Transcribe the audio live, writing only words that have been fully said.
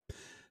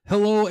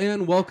Hello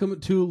and welcome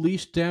to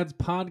Leash Dads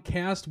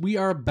podcast. We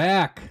are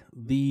back,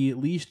 the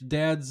Leash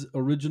Dads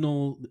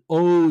original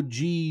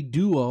OG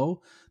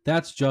duo.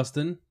 That's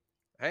Justin.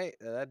 Hey,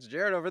 that's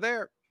Jared over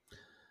there.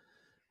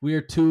 We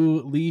are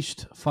two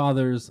leashed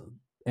fathers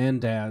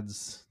and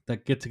dads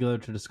that get together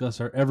to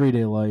discuss our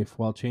everyday life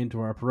while chained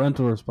to our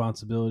parental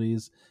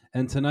responsibilities.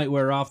 And tonight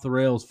we're off the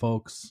rails,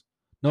 folks.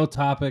 No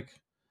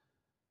topic.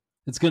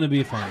 It's going to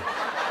be fun.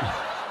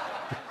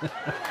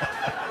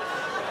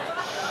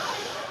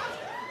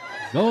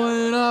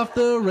 Going off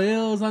the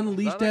rails on the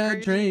Leash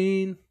Dad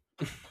train.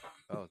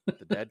 Oh,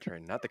 the dad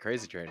train, not the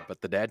crazy train,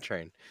 but the dad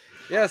train.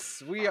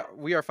 Yes,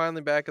 we are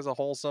finally back as a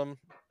wholesome,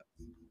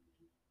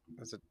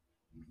 as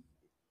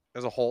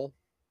a whole.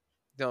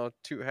 No,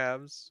 two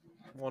halves,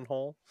 one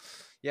whole.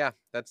 Yeah,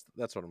 that's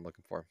what I'm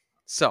looking for.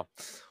 So,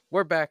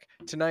 we're back.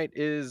 Tonight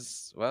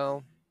is,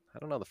 well, I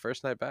don't know, the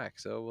first night back.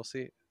 So we'll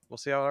see. We'll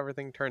see how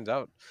everything turns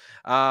out.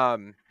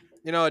 Um,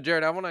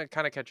 Jared, I want to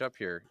kind of catch up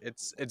here.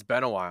 It's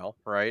been a while,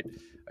 right?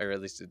 Or at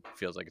least it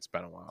feels like it's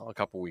been a while, a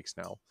couple weeks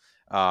now.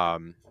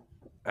 Um,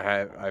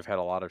 I've had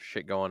a lot of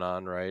shit going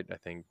on, right?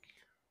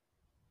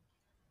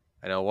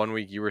 I know one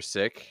week you were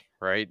sick,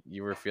 right?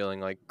 You were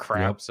feeling like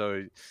crap, Yep.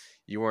 so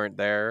you weren't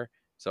there.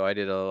 So I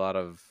did a lot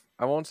of,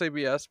 I won't say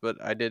BS, but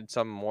I did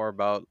some more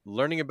about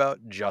learning about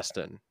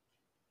Justin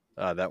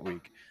that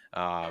week.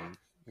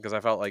 Because I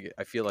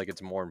feel like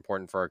it's more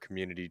important for our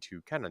community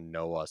to kind of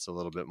know us a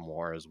little bit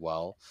more as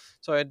well.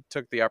 So I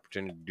took the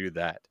opportunity to do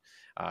that.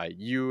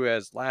 You,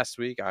 as last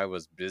week, I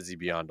was busy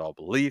beyond all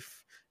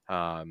belief,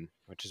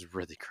 which is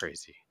really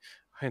crazy.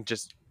 And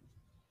just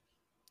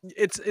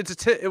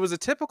it was a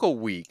typical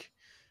week,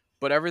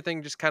 but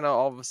everything just kind of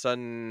all of a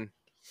sudden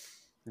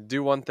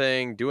do one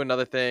thing, do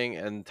another thing,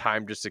 and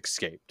time just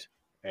escaped.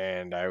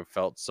 And I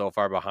felt so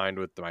far behind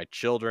with my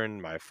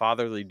children, my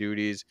fatherly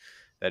duties,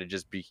 that it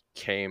just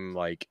became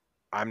like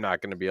I'm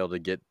not going to be able to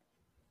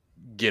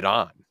get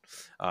on,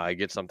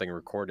 get something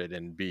recorded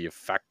and be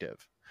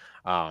effective.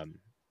 Um,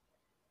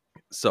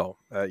 so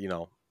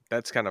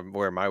that's kind of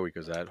where my week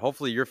was at.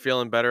 Hopefully, you're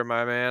feeling better,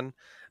 my man.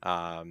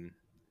 Um,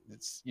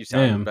 you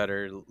sounded Damn.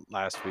 better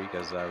last week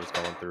as I was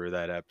going through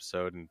that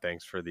episode, and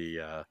thanks for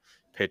the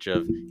pitch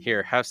of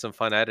here. Have some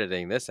fun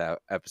editing this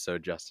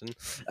episode, Justin.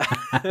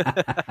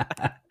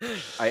 I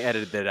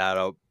edited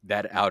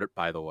that out,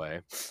 by the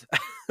way.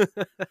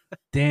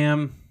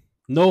 Damn.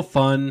 No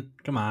fun.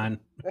 Come on.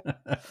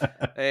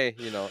 Hey,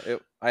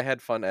 I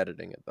had fun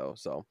editing it though,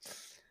 so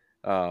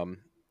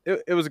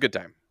it was a good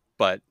time.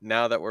 But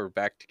now that we're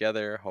back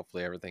together,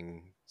 hopefully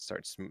everything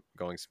starts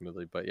going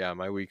smoothly. But yeah,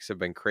 my weeks have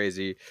been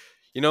crazy.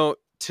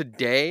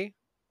 Today,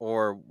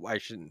 or I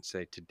shouldn't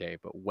say today,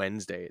 but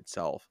Wednesday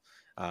itself,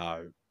 uh,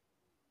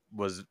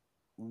 was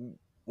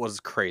was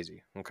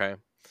crazy. Okay,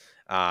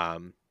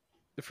 um,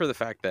 for the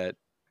fact that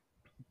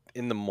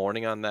in the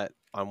morning on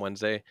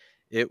Wednesday,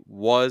 it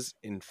was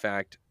in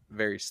fact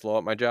very slow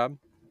at my job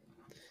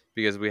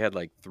because we had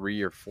like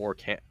 3 or 4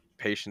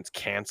 patients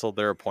cancel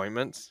their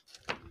appointments,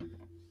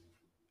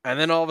 and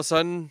then all of a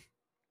sudden,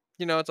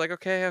 it's like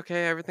okay,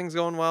 everything's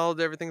going well,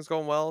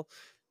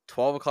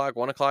 12 o'clock,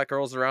 1 o'clock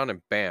rolls around,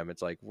 and bam,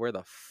 it's like, where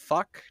the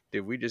fuck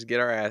did we just get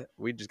our ass?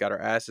 We just got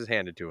our asses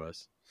handed to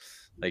us.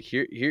 Like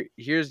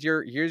here's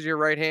your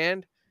right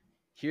hand,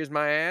 here's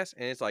my ass,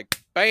 and it's like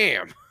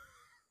bam,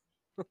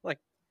 like,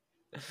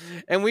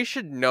 and we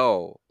should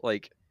know,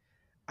 like,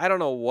 I don't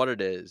know what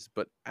it is,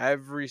 but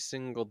every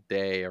single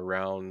day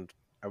around,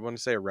 I want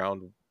to say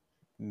around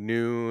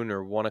noon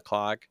or 1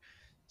 o'clock,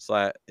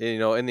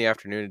 in the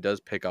afternoon, it does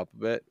pick up a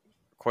bit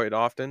quite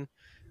often,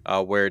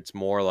 where it's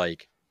more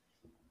like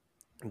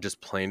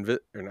just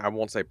and I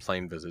won't say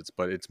plain visits,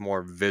 but it's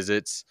more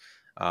visits,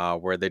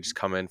 where they just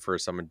come in for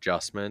some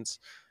adjustments,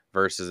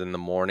 versus in the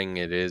morning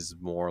it is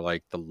more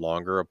like the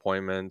longer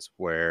appointments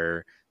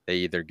where they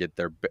either get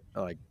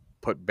like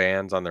put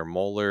bands on their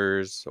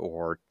molars,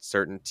 or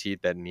certain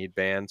teeth that need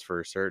bands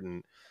for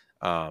certain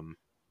um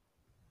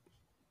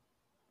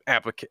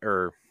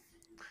or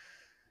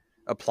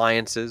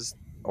appliances,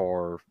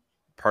 or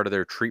part of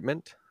their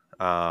treatment.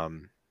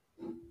 Um,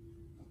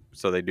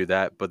 so they do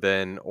that, but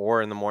then,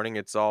 or in the morning,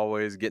 it's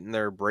always getting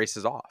their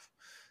braces off.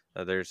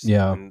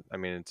 Yeah. I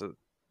mean, it's a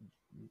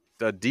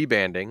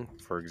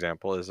debanding, for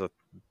example, is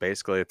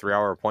basically a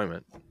 3-hour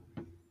appointment.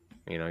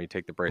 You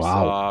take the braces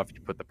Wow. off,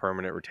 you put the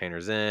permanent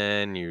retainers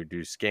in, you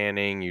do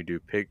scanning, you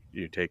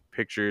take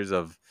pictures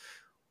of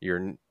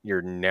your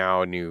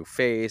now new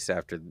face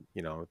after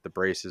the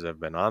braces have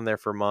been on there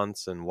for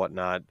months and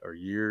whatnot, or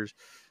years.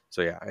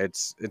 So yeah,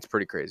 it's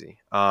pretty crazy.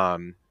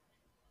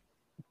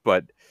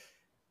 But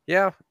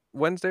yeah,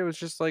 Wednesday was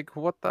just like,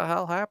 what the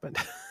hell happened?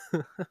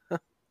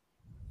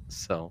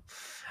 So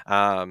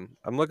I'm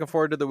looking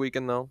forward to the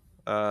weekend though.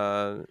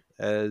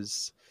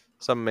 As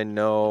some may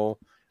know,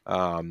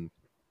 um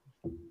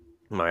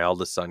my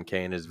eldest son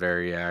Kane is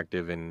very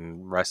active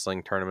in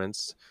wrestling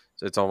tournaments.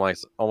 So it's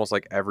almost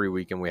like every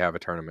weekend we have a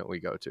tournament we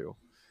go to.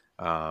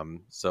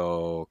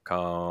 So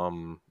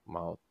come,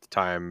 well, the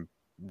time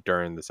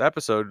during this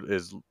episode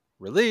is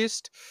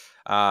released,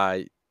 uh,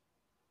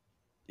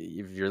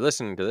 if you're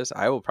listening to this,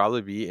 I will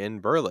probably be in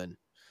Berlin,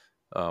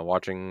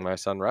 watching my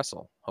son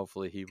wrestle.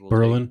 Hopefully, he will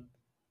Berlin.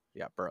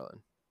 Yeah,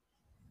 Berlin.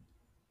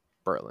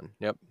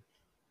 Yep.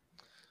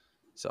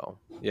 So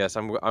yes,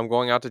 I'm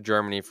going out to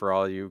Germany for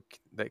all you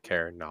that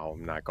care. No,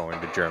 I'm not going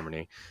to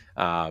Germany.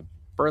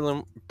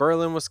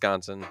 Berlin,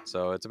 Wisconsin.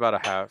 So it's about a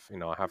half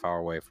hour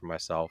away from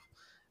myself.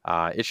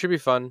 It should be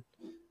fun.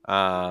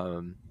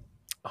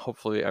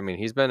 Hopefully, I mean,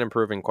 he's been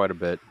improving quite a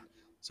bit,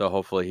 so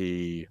hopefully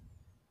he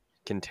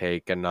can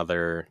take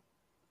another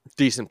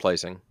decent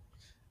placing.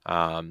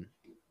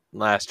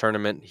 Last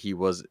tournament he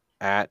was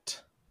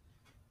at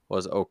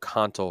was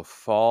Oconto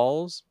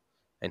Falls,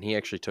 and he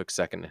actually took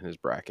second in his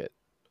bracket,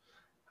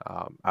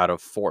 out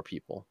of 4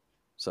 people.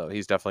 So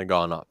he's definitely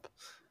gone up,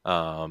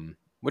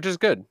 which is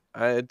good.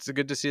 It's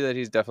good to see that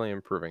he's definitely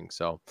improving.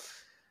 So,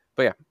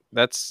 but yeah,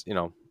 that's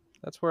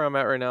where I'm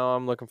at right now.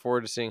 I'm looking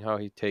forward to seeing how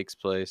he takes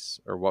place,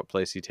 or what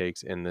place he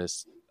takes in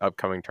this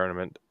upcoming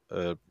tournament.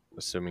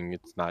 Assuming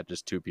it's not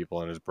just 2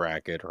 people in his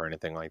bracket or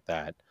anything like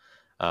that.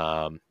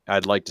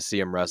 I'd like to see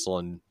him wrestle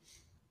and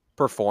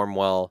perform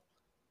well,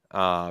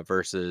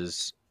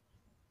 versus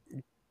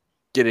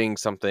getting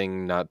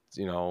something not,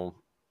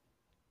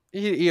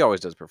 he always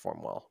does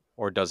perform well,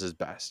 or does his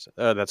best.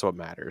 That's what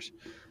matters.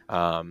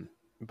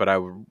 But I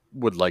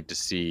would like to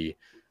see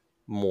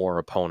more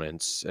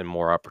opponents and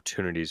more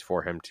opportunities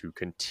for him to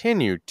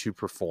continue to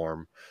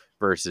perform,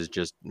 versus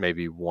just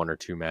maybe 1 or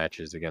 2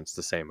 matches against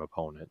the same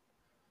opponent.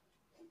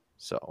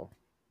 So,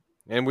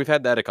 and we've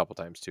had that a couple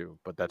times too,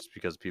 but that's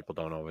because people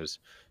don't always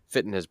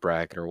fit in his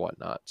bracket or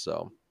whatnot.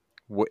 So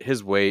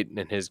his weight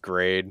and his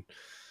grade,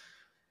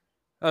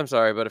 I'm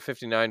sorry, but a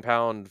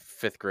 59-pound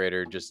 5th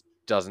grader just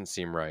doesn't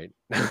seem right.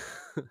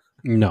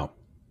 No.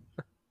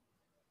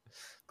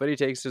 But he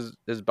takes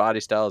his body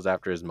styles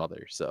after his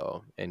mother,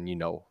 so, and you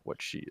know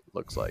what she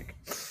looks like.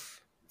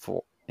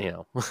 So,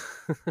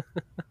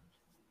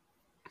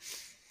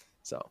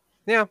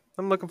 yeah,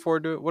 I'm looking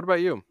forward to it. What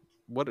about you?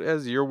 What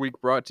has your week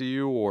brought to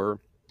you,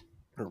 or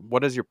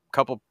what has your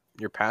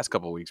past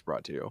couple weeks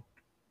brought to you?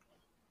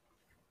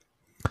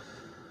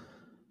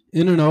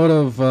 In and out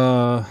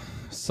of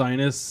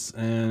sinus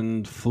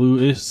and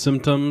flu-ish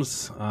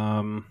symptoms.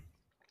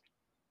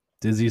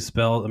 Dizzy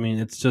spell. I mean,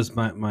 it's just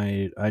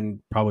my. I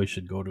probably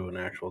should go to an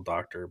actual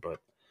doctor, but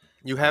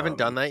You haven't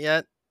done that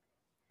yet?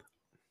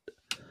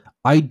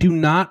 I do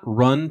not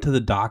run to the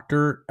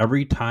doctor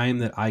every time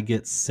that I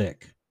get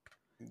sick.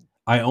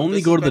 I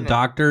only go to the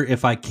doctor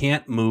if I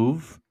can't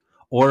move,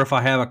 or if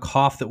I have a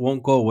cough that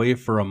won't go away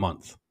for a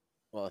month.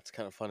 Well, it's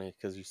kind of funny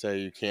because you say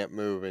you can't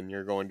move and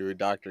you're going to a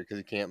doctor because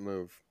you can't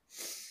move.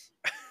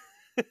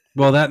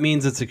 Well, that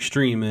means it's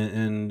extreme,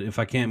 and if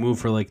I can't move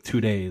for like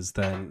 2 days,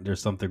 then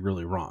there's something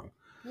really wrong.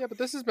 Yeah, but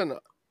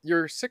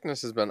your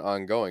sickness has been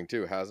ongoing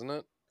too, hasn't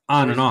it?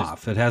 On and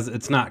off.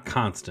 It's not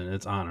constant.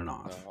 It's on and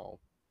off. Oh,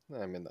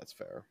 I mean, that's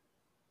fair.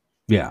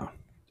 Yeah.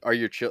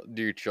 Do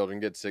your children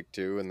get sick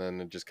too, and then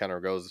it just kind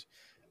of goes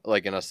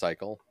like in a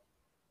cycle?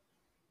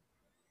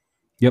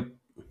 Yep.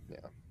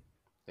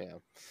 Yeah.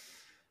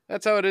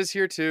 That's how it is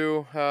here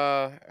too.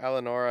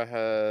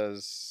 Eleonora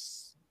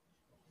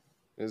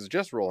is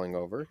just rolling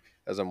over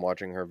as I'm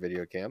watching her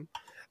video cam.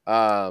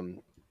 But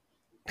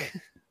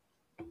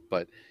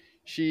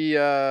she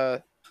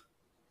had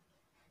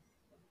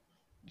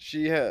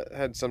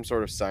some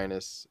sort of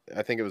sinus.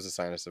 I think it was a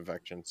sinus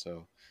infection,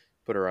 so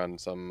put her on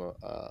some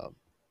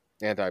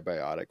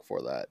antibiotic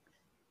for that.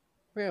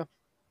 Yeah,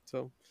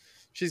 so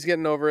she's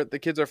getting over it. The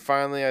kids are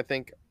finally, I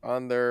think,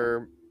 on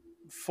their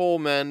full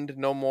mend.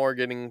 No more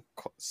getting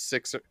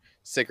sick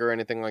or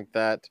anything like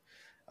that.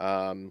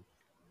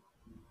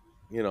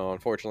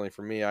 Unfortunately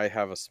for me, I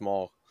have a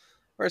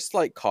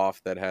slight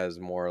cough that has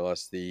more or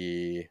less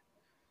the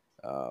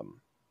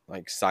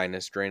like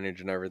sinus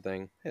drainage and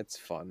everything. It's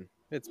fun.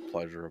 It's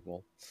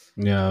pleasurable.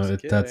 Yeah,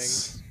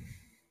 it's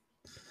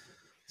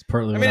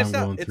partly what I'm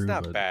going through. It's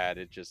not bad.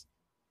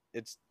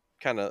 It's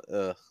kind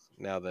of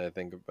now that I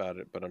think about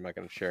it, but I'm not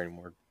going to share any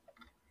more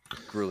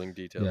grueling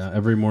details. Yeah,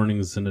 every morning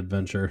is an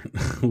adventure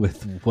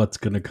with what's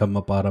going to come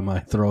up out of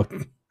my throat.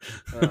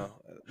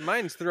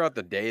 Mine's throughout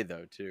the day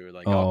though too.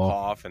 Like I'll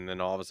cough, and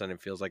then all of a sudden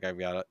it feels like I've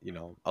got a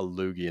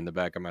loogie in the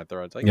back of my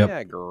throat. It's like,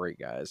 yeah, great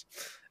guys,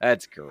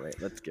 that's great.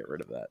 Let's get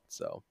rid of that.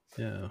 So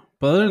yeah,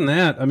 but other than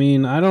that, I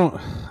mean, I don't.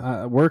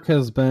 Work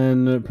has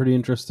been pretty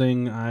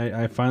interesting.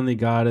 I finally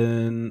got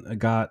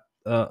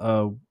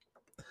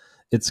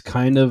it's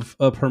kind of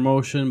a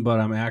promotion, but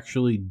I'm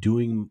actually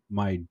doing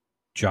my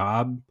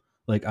job.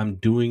 Like I'm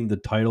doing the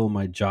title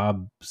my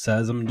job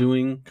says I'm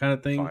doing, kind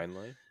of thing.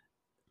 Finally,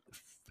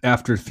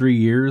 after 3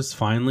 years,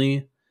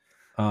 finally,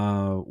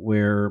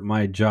 where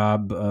my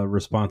job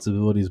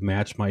responsibilities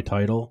match my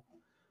title.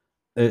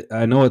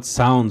 I know it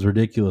sounds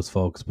ridiculous,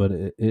 folks, but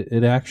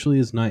it actually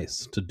is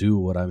nice to do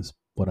what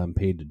I'm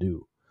paid to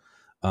do,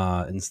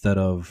 instead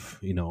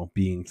of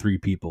being 3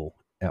 people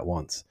at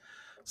once.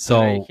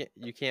 So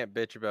you can't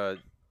bitch about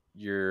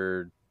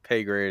your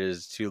pay grade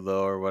is too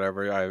low or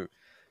whatever. I'm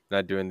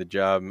not doing the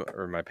job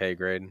or my pay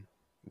grade.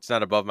 It's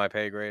not above my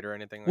pay grade or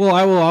anything like Well,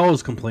 that. I will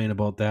always complain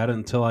about that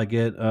until I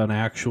get an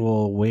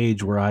actual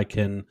wage where I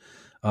can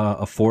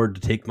afford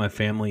to take my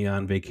family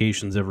on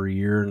vacations every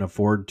year and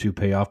afford to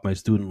pay off my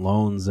student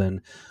loans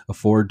and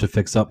afford to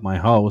fix up my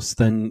house.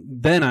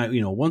 Then I,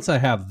 once I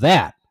have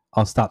that,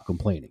 I'll stop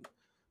complaining.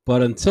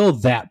 But until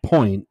that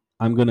point,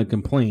 I'm going to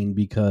complain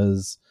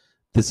because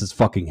this is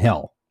fucking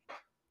hell.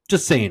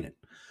 Just saying it.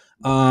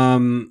 Yeah,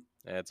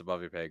 it's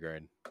above your pay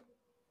grade.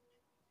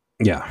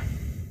 Yeah.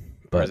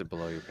 Or is But it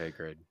below your pay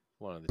grade?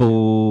 One of the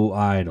two.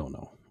 I don't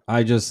know.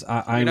 You're not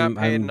paid I'm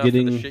enough for the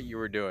getting shit you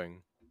were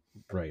doing.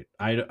 right.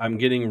 I'm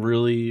getting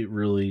really,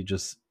 really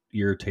just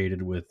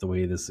irritated with the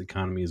way this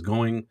economy is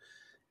going,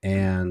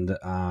 and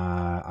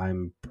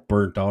I'm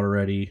burnt out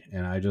already.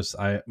 And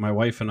my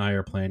wife and I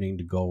are planning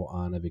to go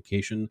on a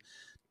vacation,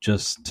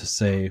 just to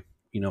say,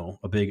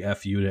 a big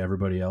fu to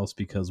everybody else,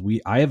 because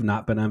I have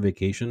not been on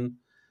vacation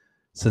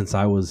since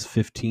I was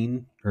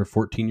 15 or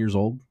 14 years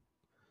old.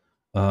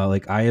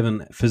 Like I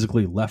haven't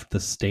physically left the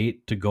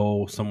state to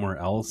go somewhere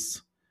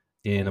else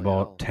in Holy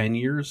about hell. 10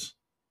 years.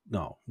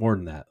 No, more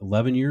than that,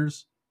 11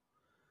 years.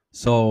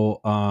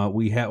 So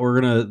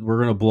we're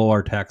gonna blow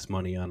our tax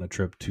money on a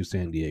trip to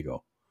San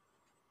Diego.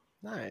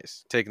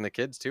 Nice. Taking the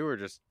kids too, or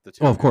just the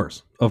two Oh, of you?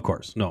 of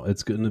course. No,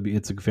 it's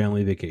a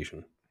family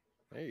vacation.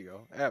 There you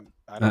go. Yeah,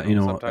 I don't know. You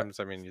know,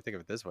 Sometimes, I mean, you think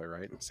of it this way,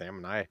 right? Sam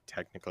and I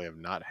technically have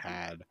not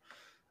had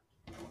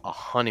a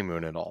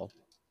honeymoon at all.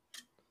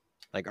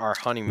 Like our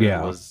honeymoon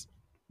yeah, was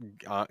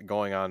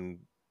going on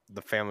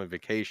the family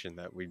vacation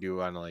that we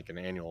do on like an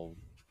annual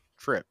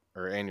trip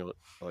or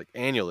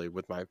annually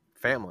with my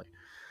family.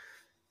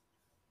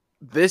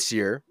 This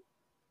year,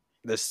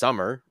 this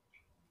summer,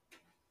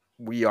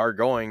 we are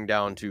going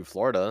down to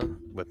Florida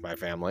with my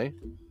family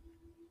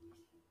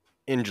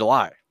in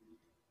July.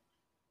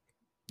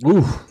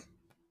 ooh,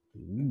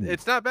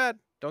 It's not bad.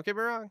 Don't get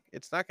me wrong.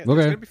 It's not. It's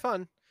okay, gonna be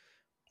fun.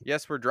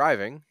 Yes, we're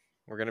driving.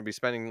 We're gonna be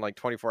spending like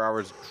 24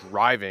 hours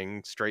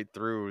driving straight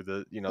through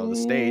the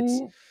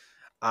states.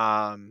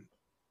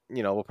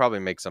 We'll probably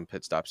make some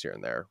pit stops here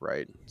and there,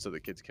 right? So the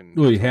kids can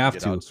well, you sort of have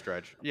get to out,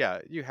 stretch. Yeah,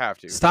 you have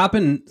to. stop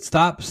in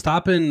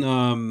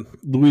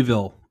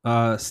Louisville.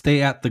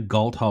 Stay at the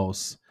Galt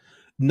House.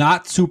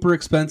 Not super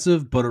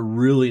expensive, but a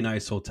really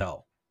nice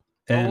hotel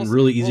and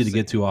really easy to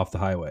get to off the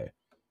highway.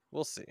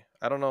 We'll see.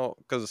 I don't know,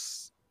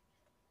 because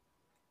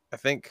I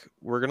think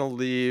we're gonna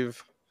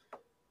leave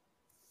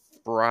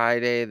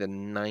Friday the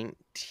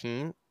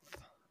 19th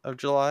of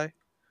July,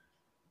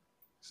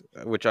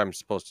 which I'm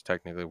supposed to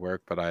technically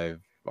work, but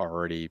I've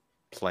already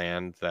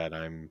planned that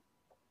I'm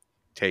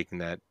taking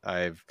that.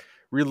 I've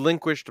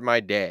relinquished my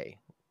day.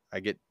 I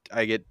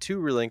get 2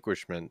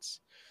 relinquishments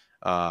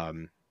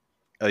a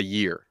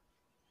year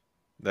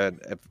that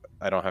if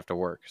I don't have to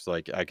work. So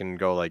like I can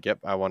go like, yep,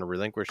 I want to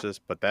relinquish this,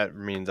 but that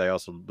means I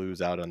also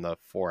lose out on the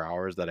 4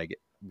 hours that I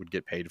would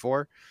get paid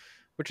for,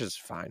 which is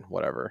fine,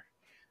 whatever.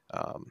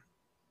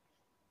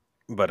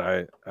 But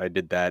I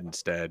did that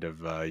instead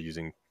of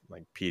using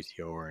like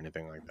PTO or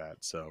anything like that.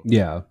 So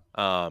Yeah.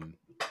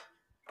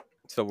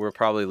 So we'll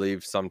probably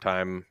leave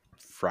sometime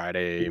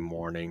Friday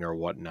morning or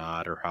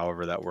whatnot, or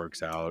however that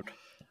works out.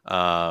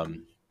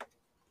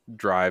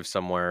 Drive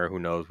somewhere. Who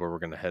knows where we're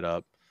gonna hit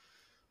up.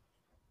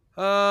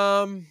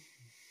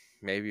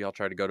 Maybe I'll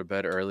try to go to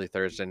bed early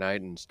Thursday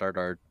night and start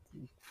our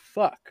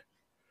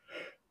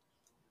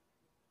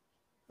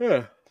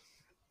Yeah.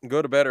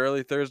 Go to bed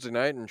early Thursday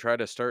night and try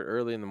to start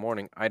early in the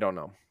morning. I don't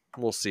know.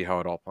 We'll see how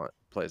it all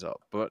plays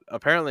out. But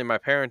apparently my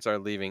parents are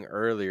leaving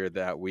earlier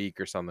that week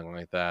or something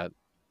like that.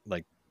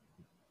 Like,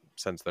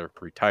 since they're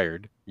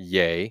retired.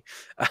 Yay.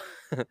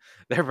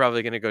 They're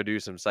probably going to go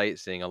do some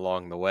sightseeing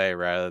along the way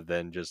rather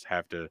than just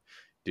have to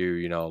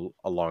do,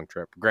 a long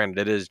trip. Granted,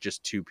 it is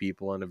just 2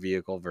 people in a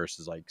vehicle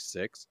versus like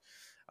 6.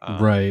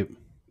 Right.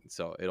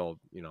 So it'll,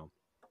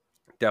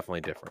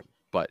 definitely different.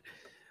 But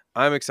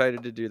I'm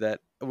excited to do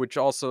that, which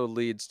also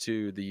leads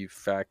to the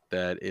fact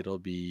that it'll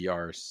be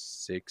our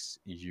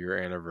 6-year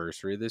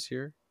anniversary this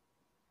year.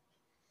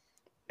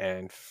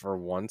 And for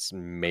once,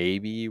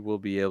 maybe we'll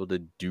be able to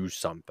do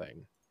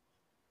something.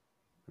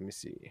 Let me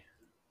see.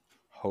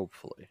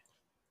 Hopefully.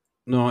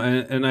 No,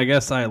 and I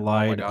guess I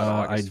lied. Oh my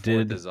God, I August 4th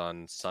did. is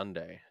on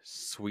Sunday.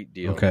 Sweet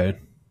deal. Okay.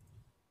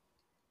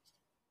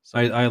 So,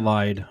 I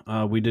lied.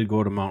 We did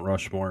go to Mount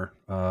Rushmore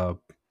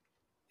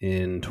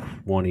in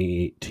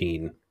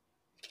 2018,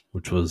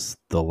 which was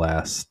the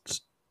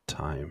last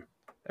time.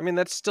 I mean,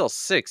 that's still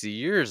 6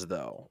 years,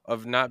 though,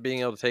 of not being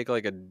able to take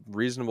like a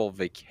reasonable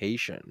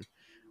vacation,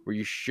 where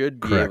you should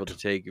be able to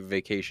take a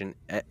vacation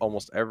at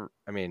almost every.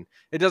 I mean,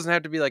 it doesn't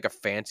have to be like a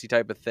fancy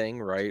type of thing,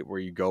 right? Where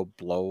you go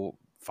blow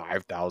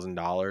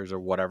 $5,000 or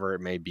whatever it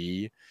may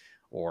be,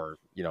 or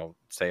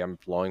say I'm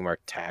blowing my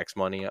tax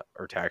money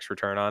or tax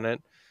return on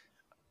it.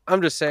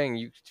 I'm just saying,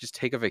 you just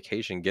take a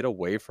vacation, get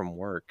away from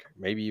work,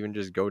 maybe even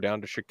just go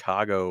down to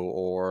Chicago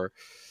or,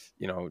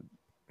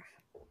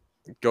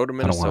 go to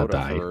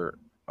Minnesota for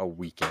a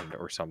weekend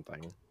or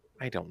something.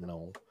 I don't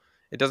know.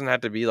 It doesn't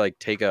have to be like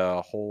take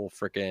a whole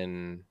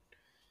freaking,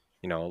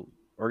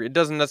 or it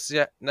doesn't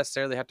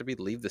necessarily have to be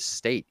leave the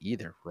state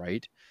either,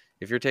 right?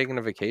 If you're taking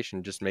a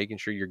vacation, just making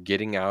sure you're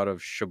getting out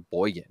of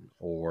Sheboygan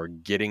or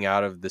getting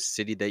out of the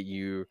city that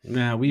you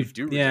Yeah,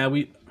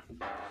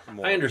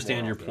 I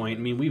understand your point.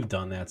 I mean, we've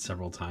done that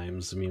several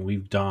times. I mean,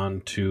 we've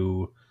been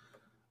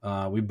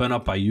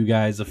up by you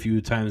guys a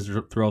few times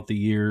throughout the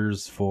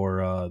years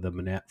for the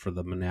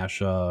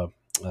Menasha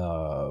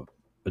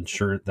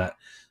insurance, that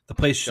the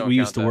place we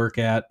used to work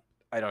at.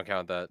 I don't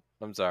count that.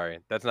 I'm sorry.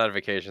 That's not a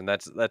vacation.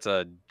 That's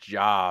a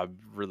job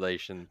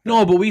relation thing.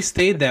 No, but we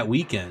stayed that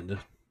weekend.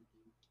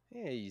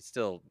 Yeah, you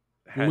still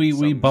had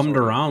we bummed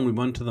around. We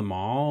went to the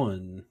mall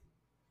and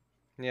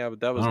yeah,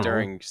 but that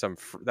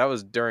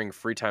was during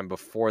free time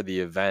before the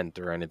event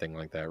or anything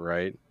like that,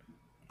 right?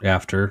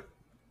 After.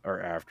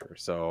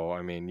 So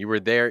I mean, you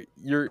were there.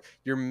 Your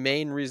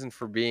main reason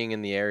for being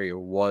in the area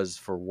was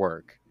for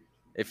work.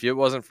 If it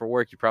wasn't for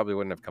work, you probably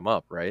wouldn't have come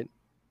up, right?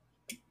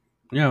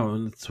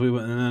 Yeah, so we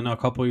went, and then a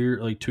couple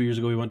years, like 2 years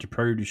ago, we went to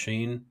Prairie du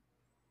Chien,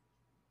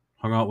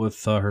 hung out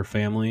with her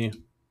family.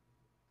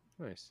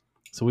 Nice.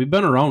 So we've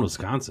been around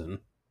Wisconsin.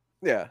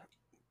 Yeah,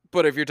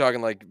 but if you're talking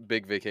like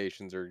big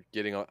vacations or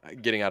getting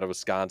out of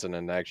Wisconsin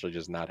and actually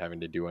just not having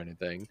to do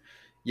anything,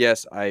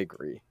 yes, I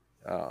agree.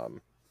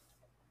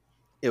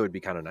 It would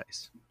be kind of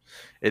nice.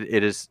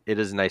 It is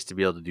nice to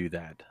be able to do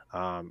that.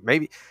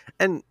 Maybe,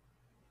 and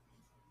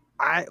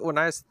when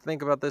I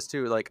think about this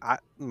too, like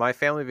my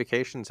family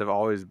vacations have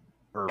always,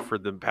 or for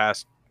the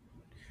past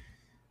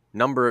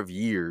number of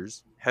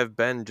years, have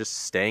been just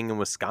staying in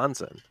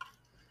Wisconsin,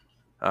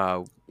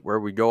 where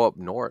we go up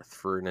north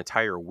for an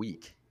entire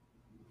week.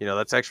 You know,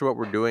 that's actually what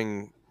we're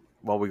doing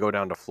while we go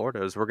down to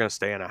Florida. Is we're going to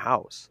stay in a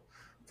house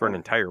for an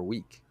entire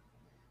week,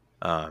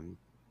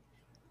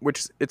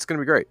 which it's going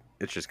to be great.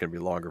 It's just going to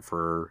be longer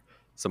for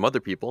some other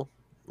people,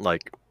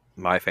 like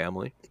my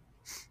family,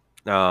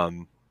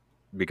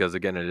 because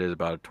again, it is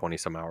about a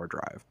 20-some hour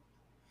drive,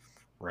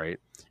 right?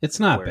 It's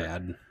not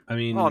bad. I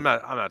mean, well, I'm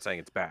not saying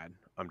it's bad.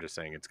 I'm just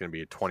saying it's going to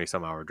be a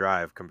 20-some hour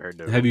drive compared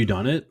to. Have you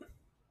done it?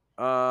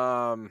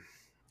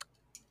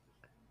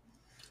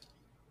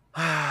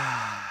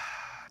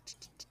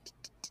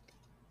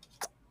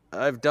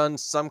 I've done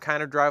some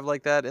kind of drive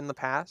like that in the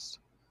past.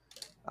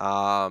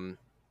 I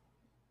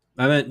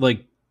meant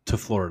like to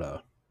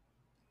Florida.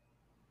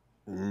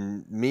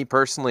 Me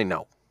personally,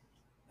 no.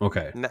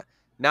 Okay.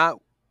 Not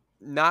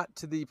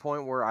to the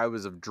point where I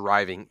was of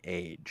driving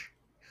age.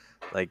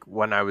 Like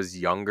when I was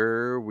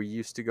younger, we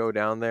used to go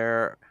down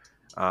there.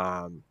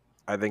 I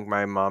think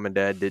my mom and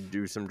dad did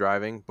do some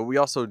driving, but we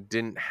also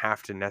didn't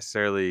have to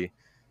necessarily,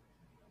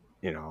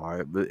 you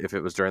know, if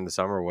it was during the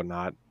summer or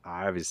whatnot.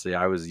 Obviously,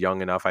 I was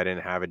young enough. I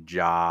didn't have a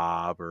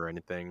job or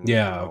anything.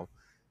 Yeah. You know.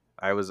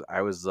 I was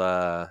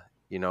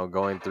you know,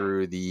 going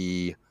through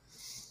the,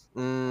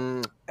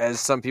 as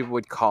some people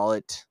would call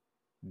it,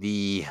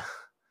 the.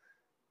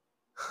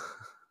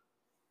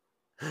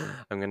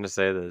 I'm going to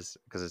say this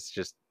because it's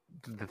just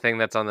the thing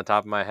that's on the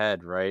top of my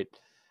head, right?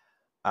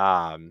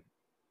 I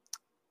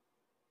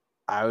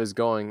was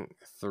going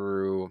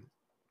through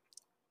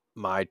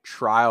my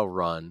trial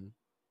run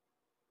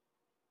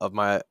of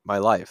my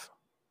life.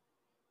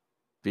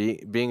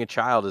 Being a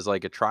child is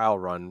like a trial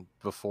run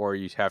before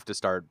you have to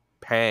start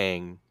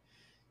paying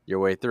your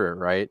way through it,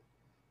 right?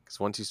 Because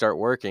once you start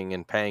working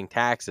and paying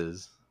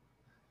taxes,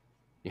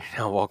 you're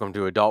now welcome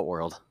to adult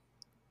world.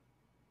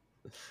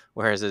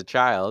 Whereas as a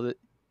child,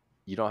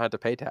 you don't have to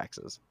pay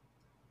taxes.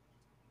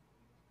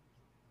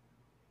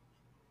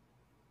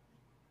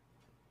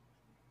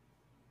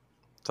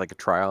 It's like a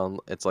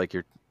trial. It's like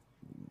your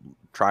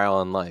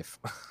trial in life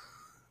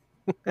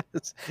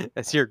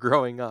as you're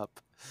growing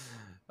up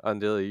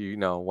until, you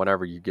know,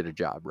 whenever you get a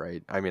job,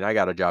 right? I mean, I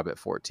got a job at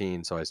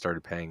 14, so I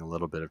started paying a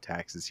little bit of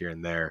taxes here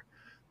and there,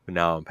 but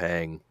now I'm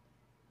paying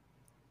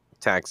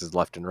taxes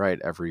left and right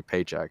every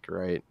paycheck,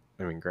 right?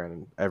 I mean,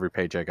 granted, every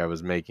paycheck I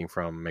was making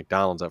from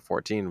McDonald's at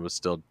 14 was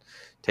still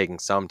taking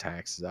some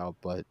taxes out,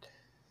 but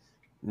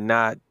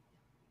not,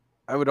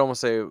 I would almost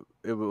say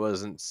it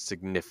wasn't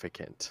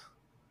significant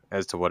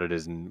as to what it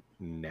is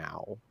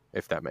now,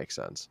 if that makes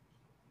sense.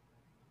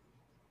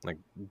 Like,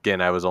 again,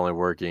 I was only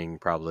working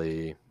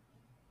probably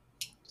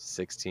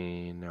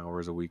 16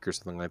 hours a week or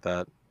something like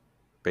that,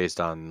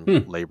 based on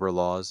labor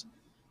laws.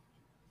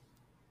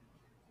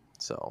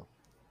 So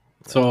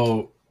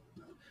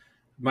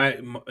my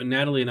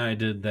Natalie and I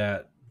did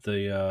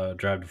the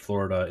drive to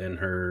Florida in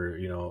her,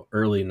 you know,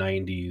 early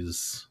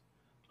 90s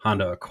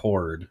Honda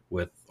Accord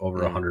with over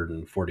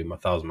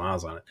 140,000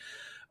 miles on it.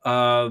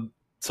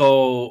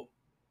 So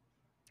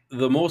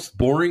the most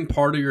boring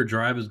part of your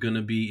drive is going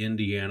to be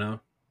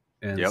Indiana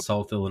and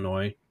South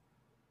Illinois.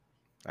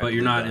 But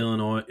you're not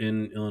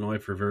in Illinois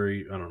for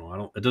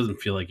it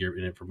doesn't feel like you're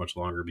in it for much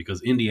longer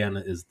because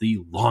Indiana is the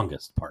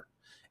longest part.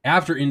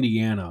 After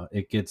Indiana,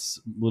 it gets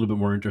a little bit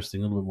more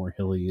interesting, a little bit more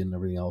hilly and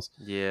everything else.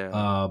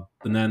 Yeah.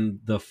 And then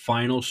the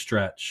final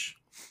stretch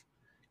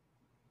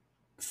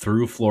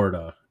through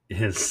Florida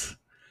is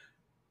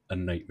a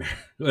nightmare.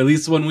 At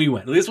least when we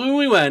went.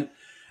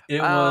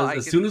 It was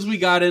as soon as we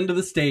got into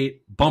the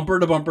state, bumper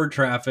to bumper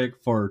traffic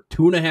for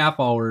 2.5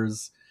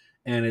 hours,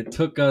 and it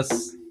took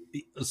us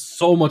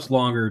so much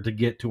longer to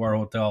get to our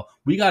hotel.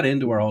 We got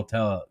into our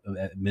hotel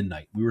at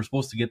midnight. We were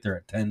supposed to get there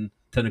at 10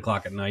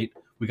 o'clock at night.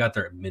 We got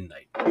there at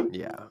midnight.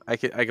 Yeah, I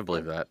can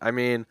believe that. I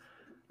mean,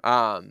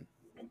 so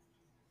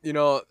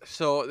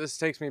this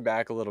takes me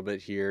back a little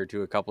bit here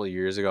to a couple of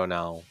years ago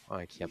now.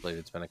 I can't believe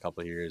it's been a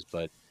couple of years,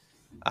 but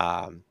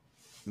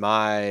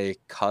my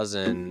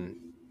cousin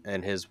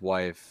and his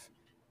wife,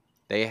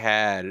 they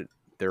had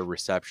their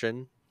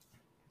reception.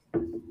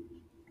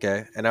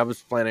 Okay, and I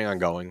was planning on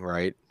going,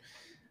 right?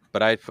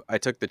 But I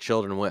took the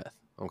children with,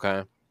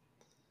 okay?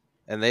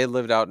 And they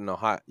lived out in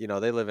Ohio.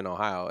 They live in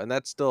Ohio, and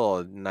that's still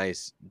a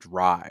nice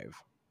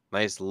drive.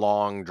 Nice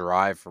long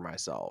drive for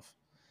myself.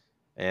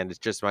 And it's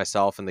just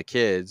myself and the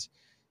kids.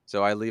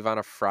 So I leave on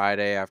a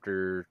Friday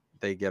after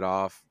they get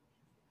off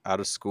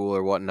out of school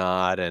or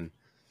whatnot, and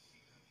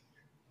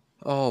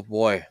oh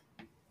boy,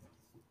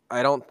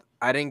 I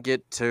didn't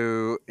get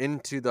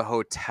into the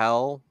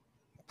hotel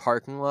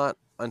parking lot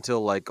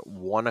until like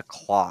 1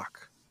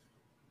 o'clock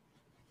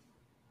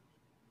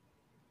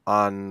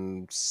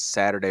on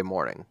Saturday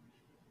morning.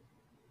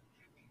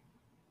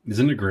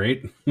 Isn't it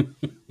great?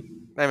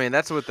 I mean,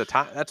 that's with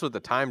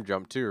the time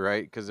jump too,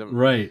 right? Because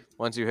right.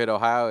 Once you hit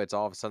Ohio, it's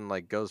all of a sudden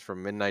like goes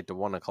from midnight to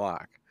 1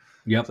 o'clock.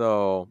 Yep.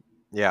 So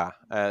yeah,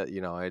 I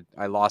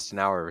lost an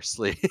hour of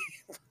sleep.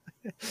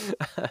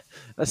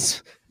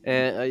 Yeah,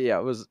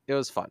 it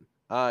was fun.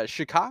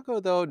 Chicago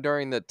though,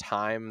 during the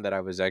time that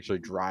I was actually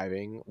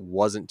driving,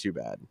 wasn't too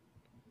bad.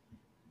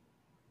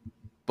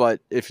 But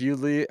if you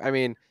leave, I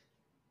mean,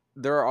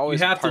 there are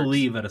always you have to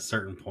leave at a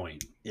certain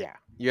point. Yeah,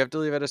 you have to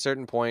leave at a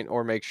certain point,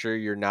 or make sure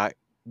you're not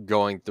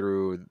going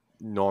through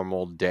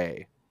normal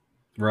day.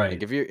 Right.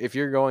 Like if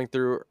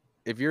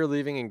you're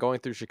leaving and going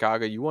through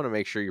Chicago, you want to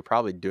make sure you're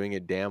probably doing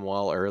it damn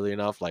well early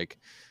enough. Like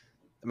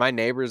my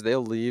neighbors,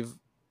 they'll leave.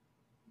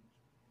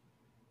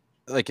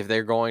 Like if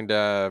they're going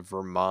to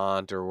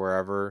Vermont or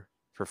wherever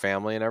for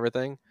family and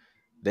everything,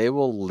 they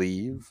will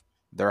leave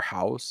their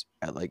house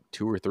at like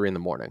 2 or 3 in the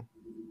morning.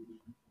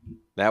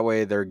 That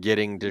way they're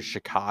getting to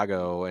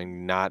Chicago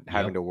and not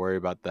having to worry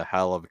about the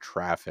hell of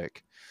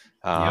traffic.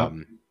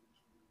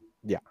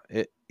 Yeah,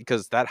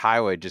 because that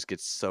highway just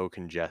gets so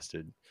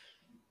congested.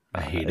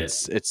 I hate it.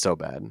 It's so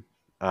bad.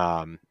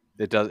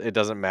 It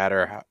doesn't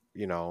matter how,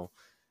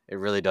 it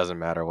really doesn't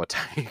matter what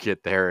time you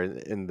get there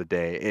in the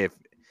day. If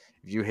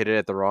you hit it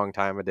at the wrong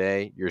time of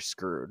day, you're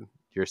screwed.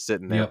 You're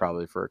sitting there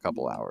probably for a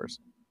couple hours,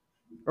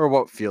 or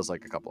what feels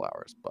like a couple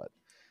hours. But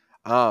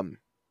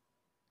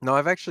no,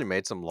 I've actually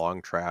made some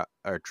long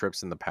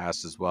trips in the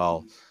past as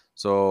well.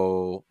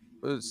 So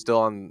still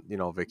on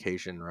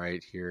vacation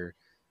right here.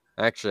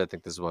 Actually, I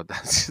think this is what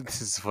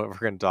we're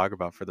going to talk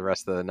about for the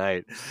rest of the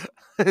night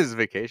is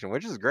vacation,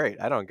 which is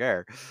great. I don't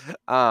care.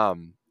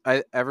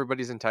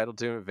 Everybody's entitled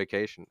to a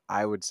vacation.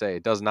 I would say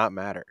it does not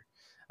matter.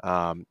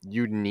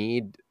 You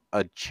need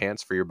a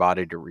chance for your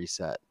body to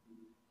reset.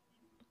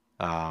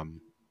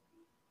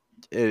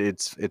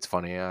 It's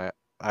funny.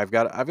 I've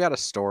got a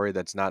story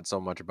that's not so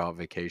much about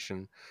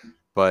vacation,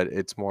 but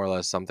it's more or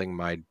less something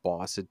my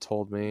boss had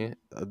told me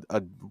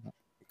a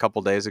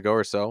couple days ago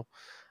or so.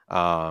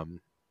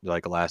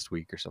 Like last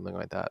week or something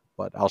like that.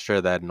 But I'll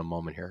share that in a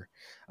moment here.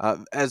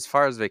 As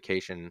far as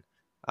vacation,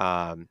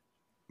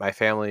 my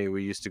family,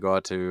 we used to go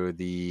out to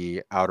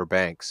the Outer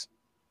Banks.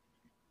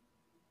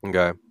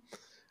 Okay.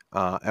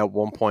 At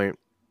one point,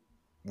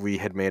 we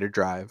had made a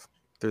drive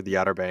through the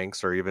Outer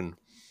Banks, or even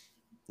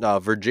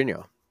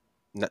Virginia.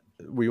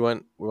 We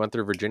went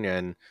through Virginia,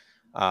 and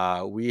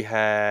we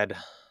had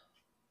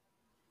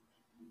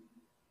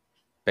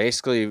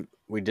basically,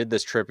 we did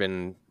this trip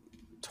in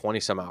 20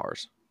 some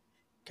hours.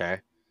 Okay.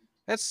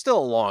 That's still a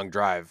long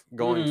drive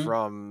going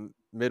from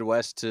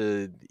Midwest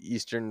to the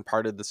eastern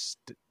part of the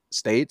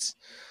states.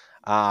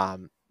 I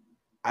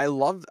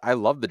love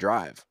the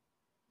drive.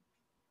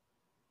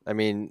 I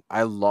mean,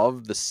 I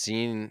love the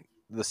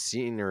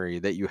scenery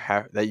that you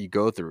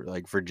go through.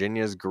 Like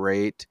Virginia's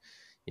great,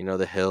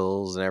 the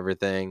hills and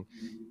everything.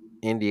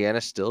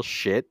 Indiana's still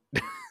shit.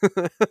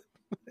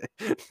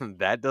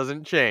 That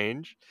doesn't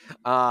change.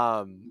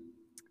 I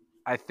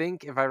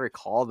think if I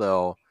recall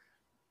though,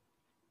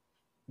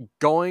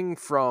 going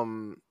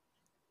from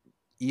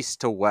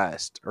east to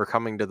west, or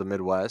coming to the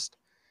Midwest,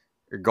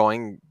 or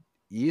going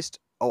east,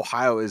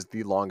 Ohio is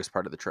the longest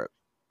part of the trip.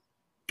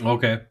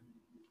 Okay.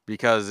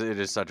 Because it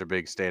is such a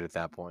big state at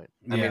that point.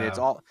 I mean,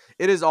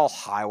 it is all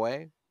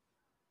highway,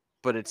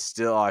 but it's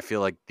still, I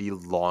feel like, the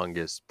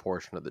longest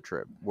portion of the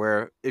trip.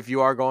 Where if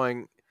you're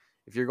going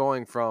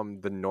from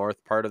the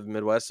north part of the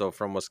Midwest, so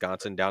from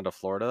Wisconsin down to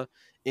Florida,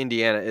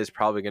 Indiana is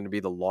probably going to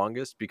be the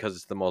longest because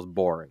it's the most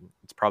boring.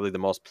 It's probably the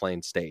most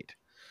plain state.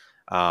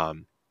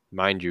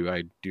 Mind you,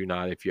 I do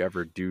not, if you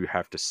ever do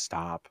have to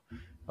stop,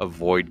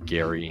 avoid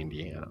Gary,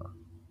 Indiana.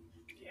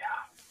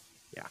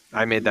 Yeah.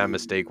 I made that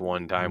mistake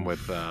one time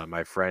with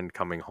my friend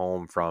coming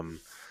home from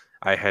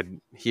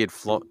he had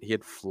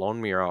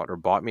flown me out or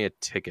bought me a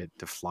ticket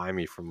to fly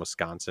me from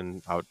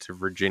Wisconsin out to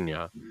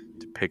Virginia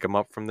to pick him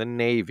up from the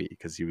Navy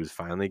because he was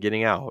finally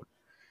getting out.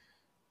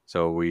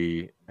 So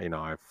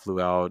I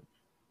flew out,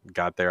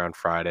 got there on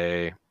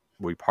Friday,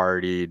 we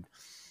partied,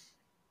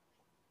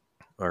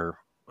 or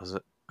was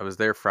it? I was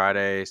there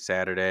Friday,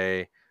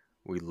 Saturday,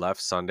 we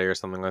left Sunday or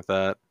something like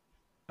that.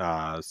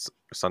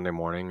 Sunday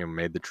morning and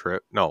made the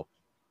trip. No,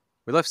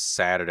 we left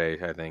Saturday,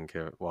 I think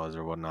it was,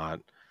 or whatnot,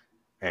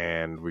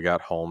 and we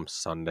got home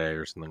Sunday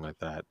or something like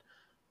that.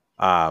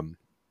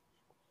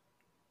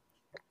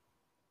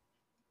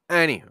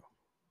 Anywho,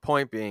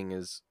 point being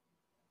is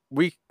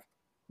we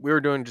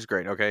were doing just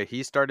great. Okay,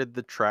 he started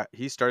the trip.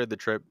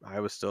 I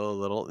was still a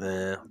little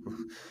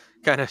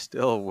kind of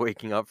still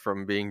waking up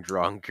from being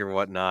drunk or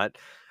whatnot.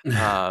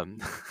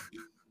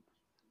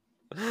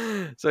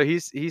 So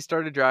he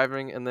started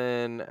driving, and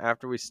then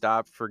after we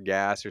stopped for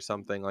gas or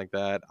something like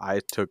that,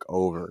 I took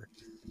over.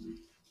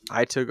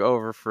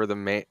 For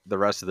the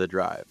rest of the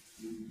drive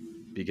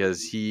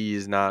because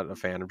he's not a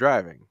fan of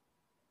driving.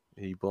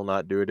 He will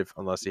not do it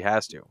unless he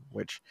has to,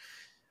 which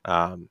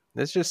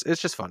it's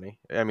just funny.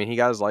 I mean, he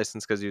got his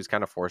license because he was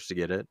kind of forced to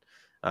get it.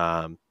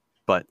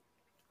 But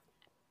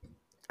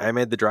I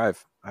made the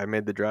drive. I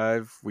made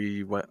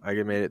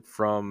it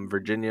from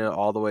Virginia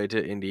all the way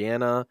to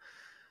Indiana.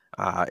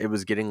 It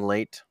was getting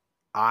late.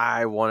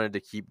 I wanted to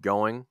keep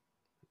going,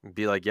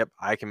 be like, yep,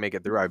 I can make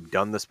it through. I've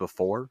done this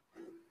before.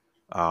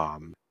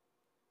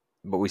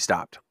 But we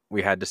stopped.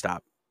 We had to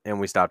stop, and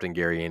we stopped in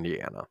Gary,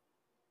 Indiana.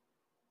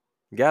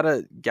 Got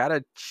a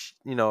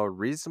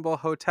reasonable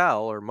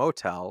hotel or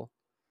motel.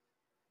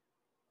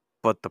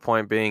 But the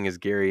point being is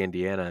Gary,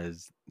 Indiana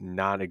is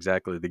not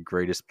exactly the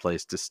greatest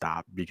place to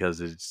stop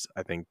because it's,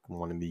 I think,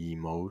 one of the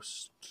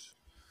most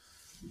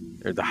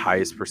or the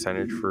highest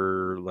percentage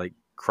for like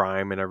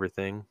crime and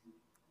everything,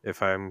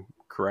 if I'm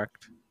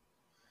correct.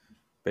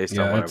 It's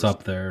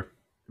up there.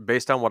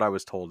 Based on what I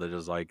was told, it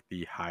is like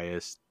the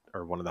highest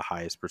or one of the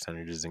highest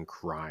percentages in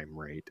crime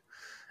rate.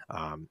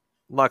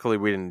 Luckily,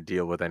 we didn't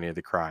deal with any of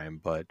the crime,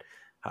 but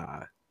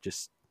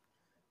just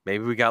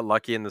maybe we got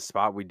lucky in the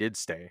spot we did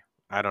stay.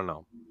 I don't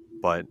know.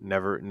 But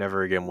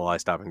never again will I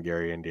stop in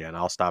Gary, Indiana.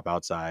 I'll stop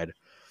outside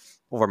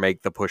or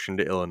make the push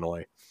into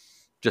Illinois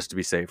just to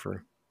be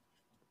safer.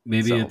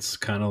 Maybe it's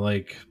kind of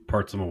like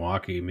parts of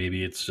Milwaukee.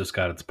 Maybe it's just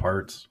got its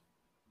parts.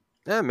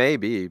 Yeah,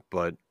 maybe.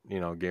 But,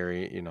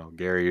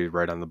 Gary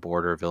right on the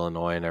border of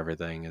Illinois and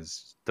everything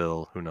is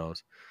still, who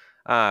knows.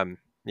 Yeah,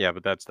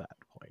 but that's that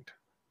point.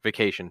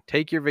 Vacation.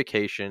 Take your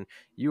vacation.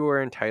 You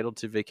are entitled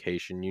to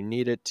vacation. You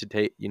need it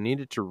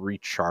to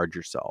recharge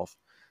yourself.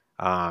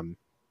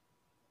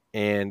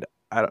 And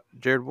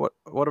Jared,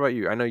 what about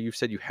you? I know you've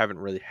said you haven't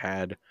really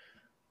had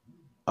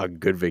a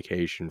good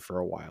vacation for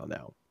a while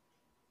now.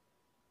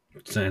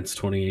 Since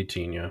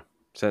 2018, yeah.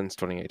 Since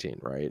 2018,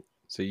 right?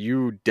 So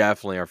you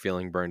definitely are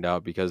feeling burned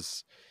out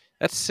because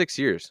that's 6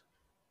 years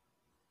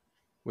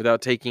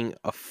without taking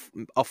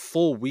a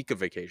full week of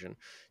vacation.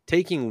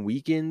 Taking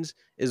weekends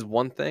is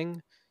one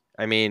thing.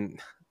 I mean,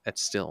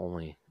 that's still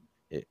only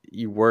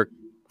you work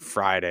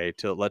Friday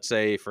to, let's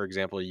say, for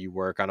example, you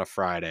work on a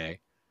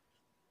Friday.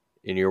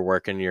 And you're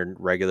working your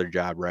regular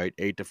job, right?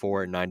 8 to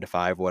 4, 9 to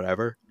 5,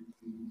 whatever.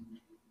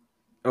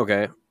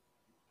 Okay.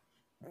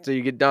 So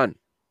you get done.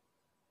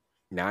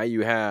 Now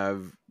you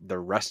have the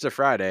rest of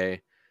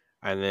Friday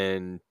and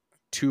then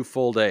 2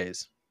 full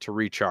days to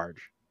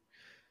recharge.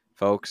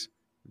 Folks,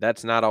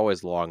 that's not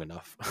always long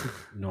enough.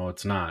 No,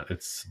 it's not.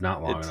 It's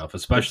not long enough,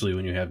 especially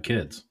when you have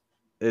kids.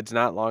 It's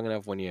not long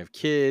enough when you have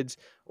kids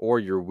or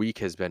your week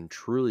has been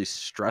truly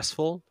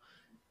stressful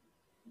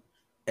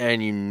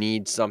and you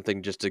need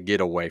something just to get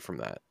away from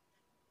that.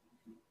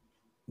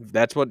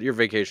 That's what your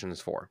vacation is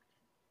for.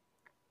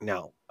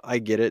 Now, I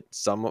get it.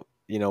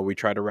 We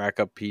try to rack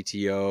up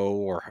PTO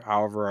or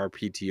however our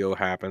PTO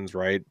happens,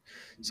 right?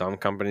 Some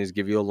companies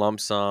give you a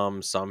lump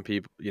sum. Some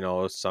people,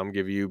 some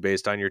give you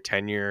based on your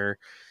tenure.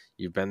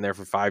 You've been there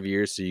for 5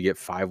 years, so you get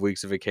 5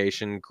 weeks of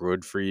vacation.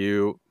 Good for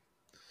you.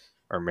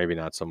 Or maybe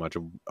not so much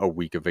a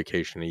week of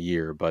vacation a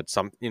year, but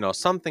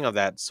something of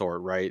that sort,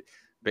 right?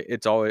 But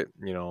it's always,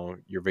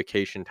 your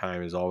vacation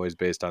time is always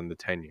based on the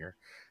tenure.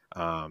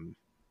 I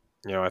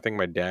think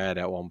my dad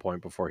at one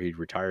point before he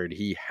retired,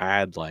 he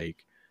had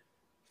like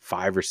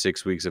 5 or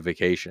 6 weeks of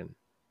vacation.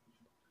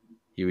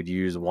 He would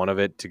use one of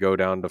it to go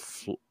down to,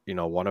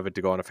 one of it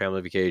to go on a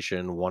family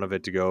vacation, one of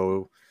it to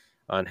go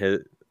on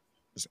his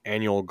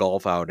annual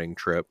golf outing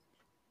trip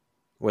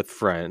with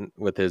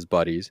his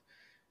buddies.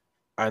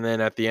 And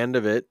then at the end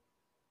of it,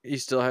 he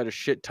still had a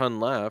shit ton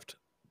left.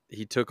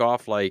 He took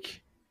off I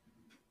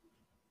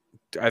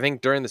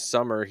think during the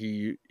summer,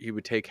 he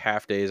would take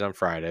half days on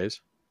Fridays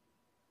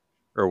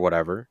or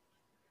whatever.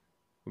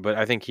 But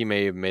I think he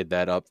may have made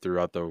that up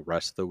throughout the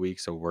rest of the week.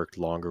 So worked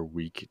longer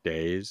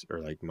weekdays or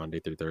like Monday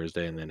through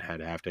Thursday and then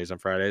had half days on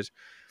Fridays.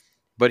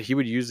 But he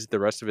would use the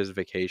rest of his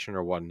vacation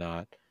or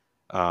whatnot.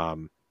 I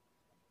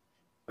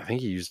think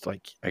he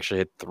actually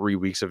had 3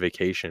 weeks of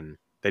vacation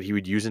that he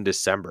would use in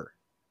December.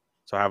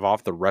 So I have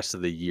off the rest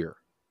of the year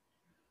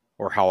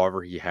or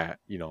however he had,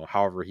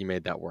 however he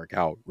made that work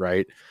out,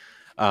 right?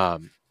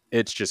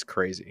 It's just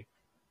crazy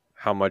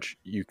how much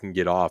you can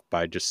get off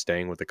by just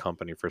staying with the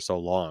company for so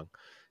long.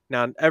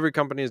 Now, every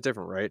company is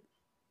different, right?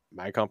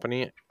 My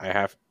company,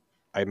 I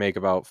make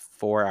about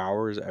 4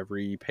 hours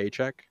every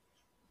paycheck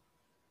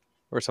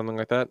or something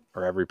like that,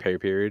 or every pay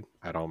period.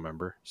 I don't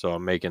remember. So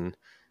I'm making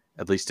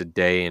at least a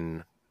day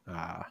in,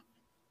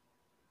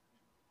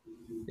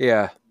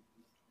 yeah,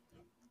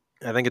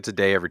 I think it's a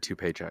day every 2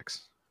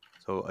 paychecks.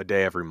 So a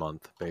day every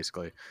month,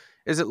 basically.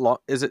 Is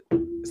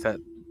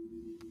that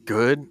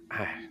good?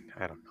 I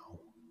don't know.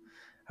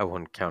 I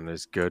wouldn't count it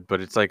as good,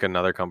 but it's like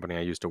another company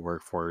I used to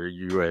work for.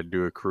 You had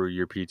to accrue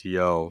your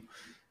PTO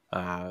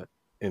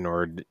in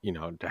order,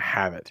 to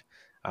have it.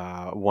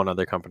 One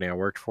other company I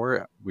worked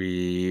for,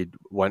 we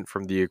went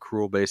from the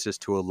accrual basis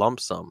to a lump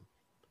sum,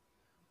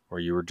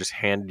 where you were just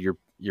handed your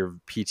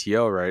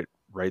PTO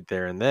right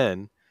there and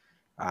then,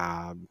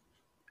 um,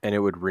 and it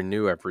would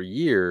renew every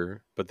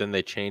year. But then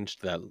they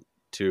changed that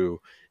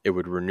to it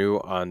would renew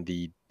on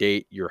the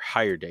date your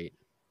hire date.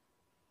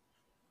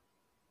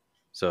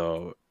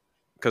 So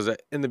because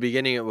in the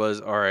beginning it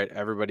was all right,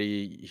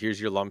 everybody, here's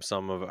your lump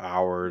sum of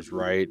hours,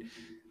 right?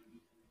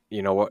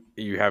 You know what?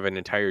 You have an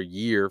entire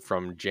year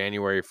from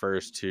January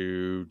 1st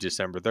to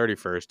December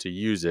 31st to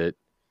use it,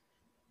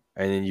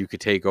 and then you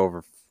could take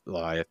over.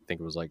 I think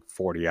it was like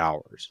 40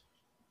 hours,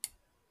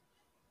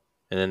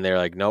 and then they're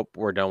like, "Nope,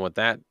 we're done with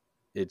that.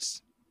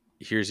 It's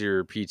here's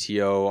your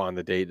PTO on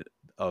the date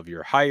of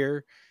your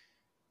hire.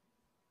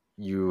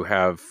 You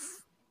have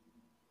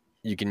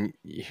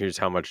here's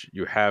how much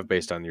you have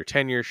based on your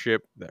tenure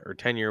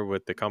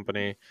with the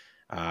company.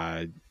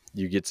 Uh,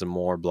 you get some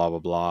more, blah blah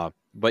blah.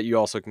 But you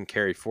also can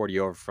carry 40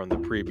 over from the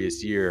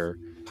previous year,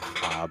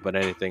 but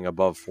anything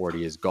above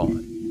 40 is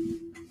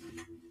gone.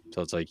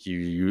 So it's like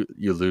you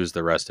lose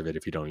the rest of it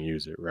if you don't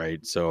use it,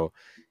 right? So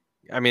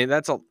I mean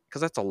that's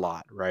a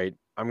lot, right?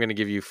 I'm gonna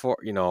give you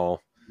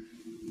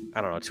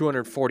I don't know,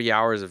 240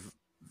 hours of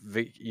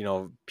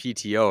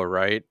PTO,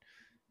 right?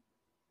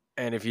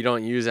 And if you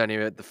don't use any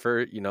of it the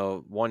first,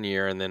 1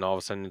 year, and then all of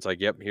a sudden it's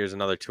like, yep, here's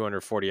another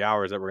 240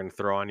 hours that we're going to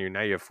throw on you.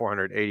 Now you have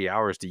 480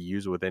 hours to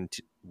use within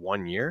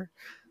 1 year.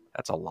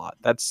 That's a lot.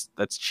 That's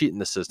cheating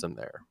the system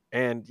there.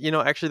 And,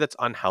 actually that's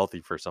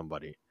unhealthy for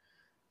somebody,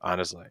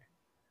 honestly.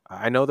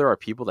 I know there are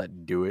people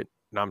that do it,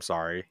 and I'm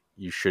sorry.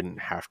 You shouldn't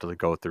have to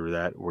go through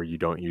that where you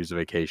don't use a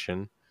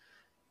vacation.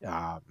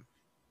 Um,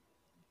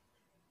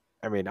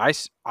 I mean,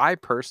 I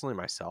personally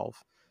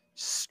myself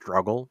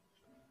struggle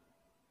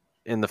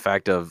in the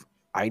fact of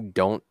I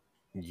don't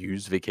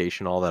use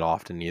vacation all that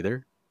often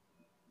either,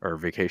 or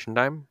vacation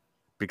time,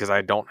 because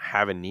I don't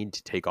have a need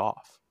to take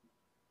off.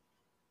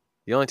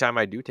 The only time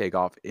I do take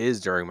off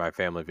is during my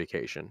family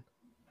vacation.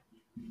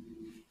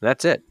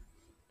 That's it.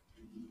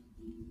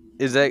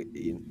 Is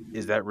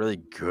that really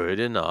good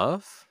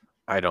enough?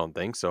 I don't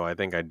think so. I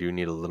think I do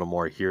need a little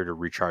more here to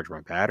recharge my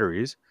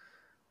batteries.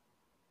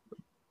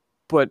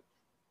 But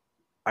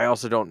I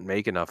also don't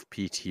make enough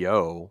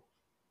PTO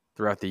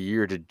throughout the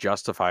year to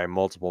justify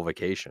multiple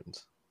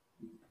vacations,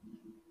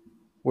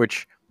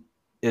 which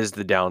is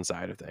the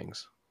downside of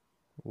things.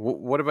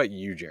 What about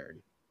you,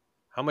 Jared?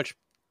 How much?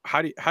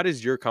 How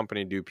does your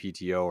company do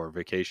PTO or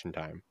vacation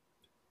time?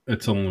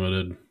 It's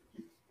unlimited.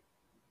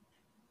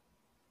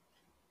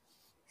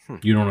 Hmm.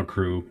 You don't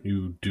accrue.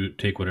 You do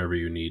take whatever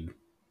you need.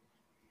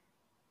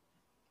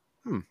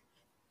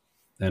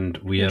 And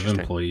we have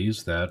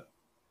employees that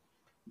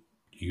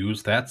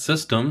use that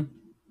system.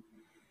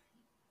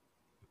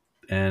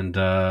 And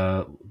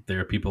there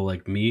are people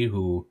like me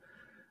who,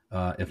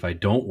 if I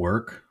don't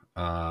work,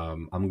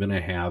 I'm going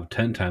to have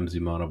 10 times the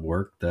amount of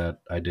work that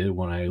I did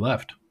when I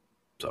left.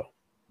 So,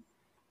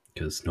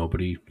 because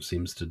nobody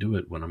seems to do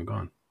it when I'm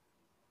gone.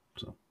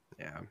 So,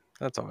 yeah,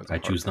 that's always I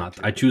choose not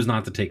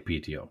to take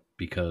PTO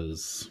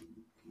because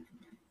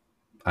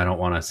I don't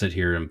want to sit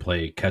here and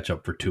play catch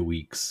up for 2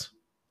 weeks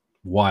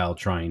while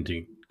trying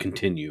to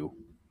continue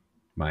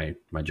my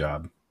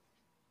job.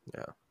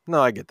 Yeah,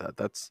 no, I get that.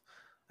 That's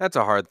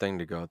a hard thing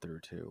to go through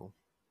too,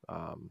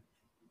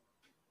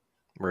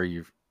 where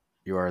you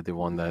are the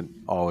one that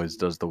always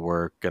does the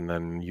work, and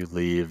then you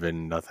leave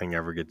and nothing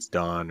ever gets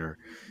done, or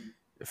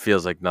it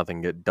feels like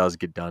nothing does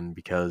get done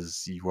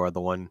because you are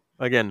the one.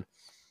 Again,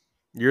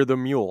 you're the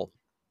mule.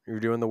 You're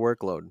doing the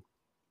workload.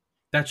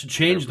 That should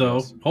change,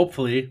 though.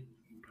 Hopefully.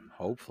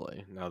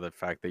 Hopefully, now the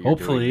fact that you're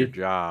doing your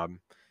job,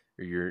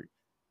 or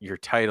your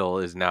title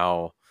is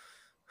now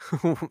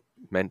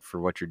meant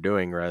for what you're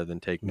doing rather than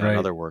taking on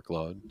other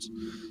workloads.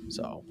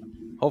 So,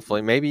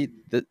 hopefully, maybe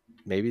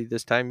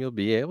this time you'll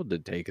be able to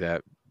take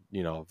that,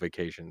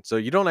 vacation. So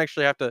you don't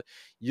actually have to,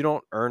 you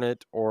don't earn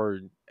it or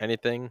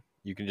anything.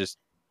 You can just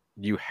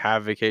you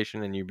have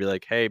vacation and you'd be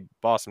like, "Hey,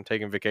 boss, I'm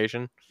taking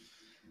vacation."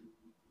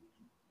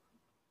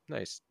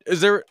 Nice.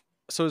 Is there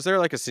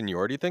like a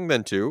seniority thing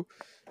then too?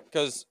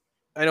 Because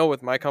I know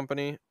with my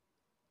company,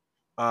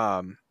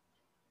 um,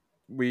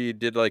 we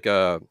did like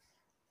a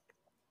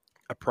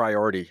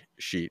priority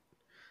sheet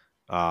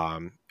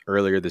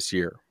earlier this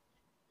year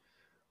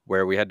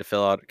where we had to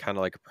fill out kind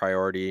of like a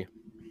priority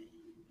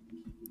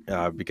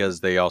because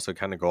they also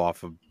kind of go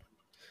off of,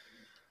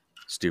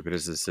 stupid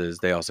as this is,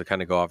 they also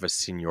kind of go off of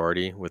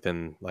seniority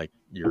within like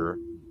your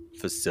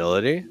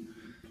facility.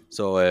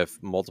 So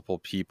if multiple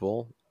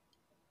people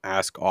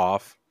ask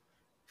off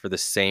for the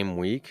same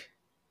week,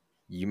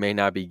 you may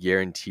not be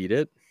guaranteed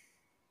it,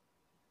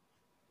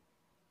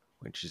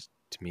 which is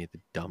to me the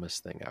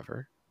dumbest thing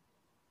ever.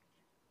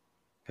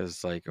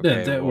 Because like,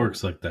 okay, that well,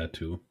 works like that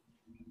too.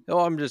 no,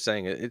 I'm just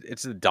saying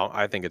it's the dumb.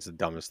 I think it's the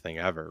dumbest thing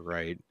ever,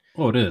 right?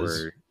 Oh, it is.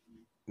 Where,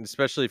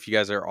 especially if you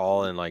guys are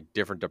all in like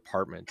different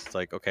departments, it's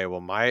like, okay,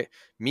 well,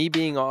 me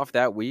being off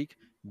that week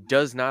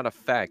does not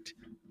affect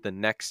the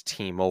next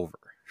team over,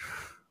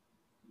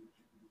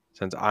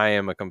 since I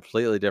am a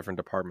completely different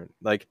department.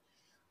 Like,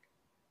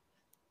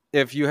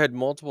 if you had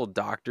multiple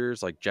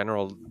doctors, like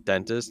general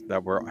dentists,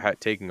 that were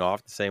taking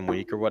off the same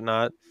week or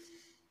whatnot,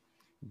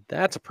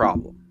 that's a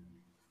problem.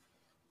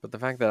 But the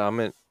fact that I'm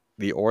in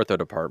the ortho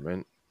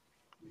department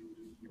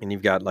and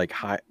you've got like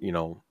high,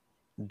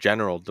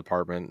 general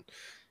department,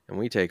 and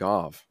we take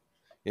off,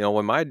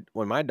 when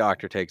my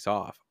doctor takes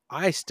off,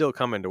 I still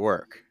come into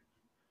work.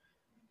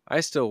 I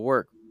still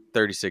work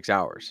 36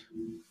 hours.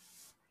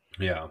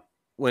 Yeah.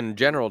 When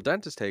general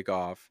dentists take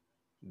off,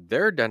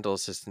 their dental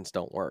assistants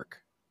don't work.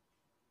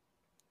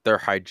 Their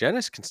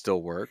hygienists can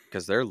still work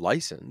because they're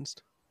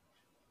licensed.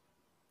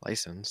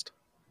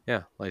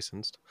 Yeah,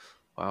 licensed.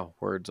 Wow,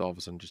 words all of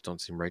a sudden just don't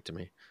seem right to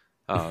me.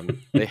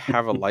 They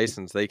have a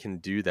license. They can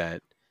do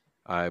that.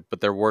 But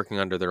they're working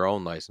under their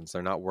own license.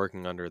 They're not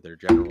working under their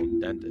general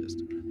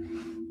dentist.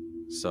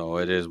 So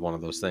it is one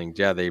of those things.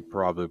 Yeah, they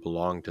probably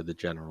belong to the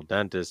general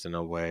dentist in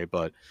a way,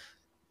 but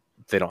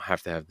they don't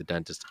have to have the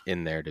dentist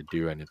in there to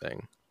do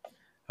anything.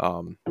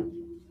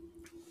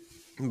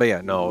 But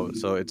yeah, no,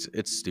 so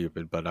it's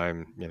stupid, but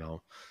I'm,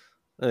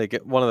 like,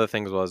 one of the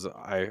things was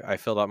I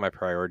filled out my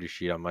priority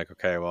sheet. I'm like,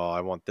 okay, well, I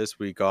want this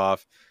week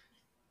off,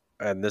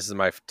 and this is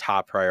my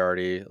top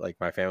priority. Like,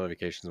 my family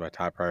vacation is my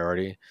top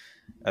priority.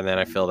 And then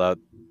I filled out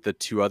the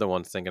two other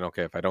ones thinking,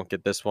 okay, if I don't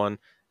get this one,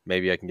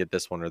 maybe I can get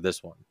this one or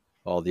this one.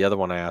 Well, the other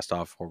one I asked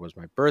off for was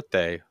my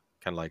birthday,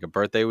 kind of like a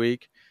birthday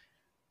week.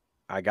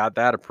 I got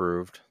that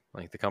approved.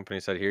 Like, the company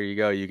said, here you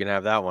go, you can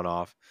have that one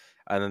off.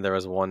 And then there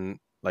was one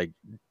like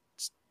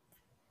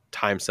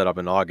time set up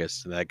in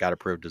August, and that got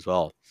approved as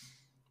well.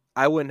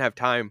 I wouldn't have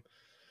PTO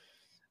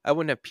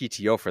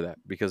for that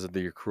because of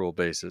the accrual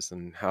basis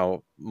and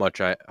how much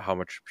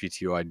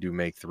PTO I do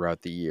make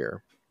throughout the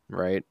year,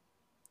 right?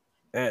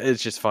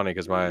 It's just funny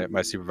because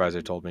my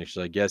supervisor told me, she's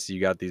like, yes, you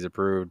got these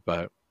approved,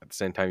 but at the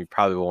same time,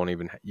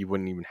 you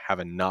wouldn't even have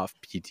enough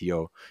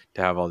PTO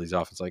to have all these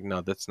off. It's like, no,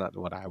 that's not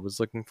what I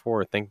was looking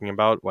for or thinking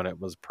about when it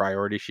was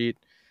priority sheet.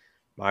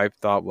 My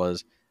thought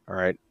was, all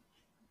right,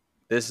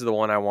 this is the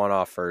one I want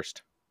off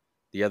first.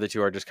 The other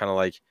two are just kind of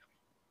like,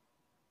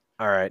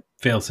 all right,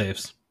 fail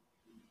safes.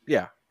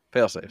 Yeah,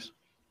 fail safes.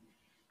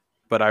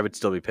 But I would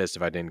still be pissed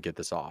if I didn't get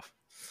this off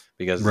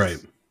because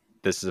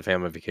this is a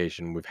family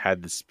vacation. We've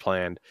had this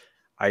planned.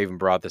 I even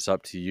brought this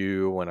up to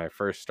you when I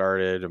first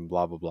started and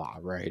blah, blah, blah,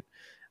 right?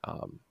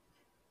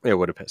 It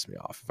would have pissed me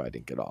off if I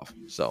didn't get off.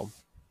 So,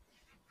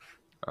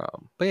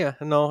 but yeah,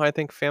 no, I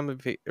think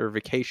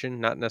vacation,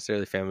 not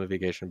necessarily family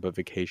vacation, but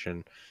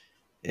vacation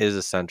is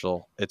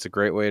essential. It's a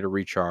great way to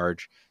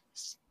recharge.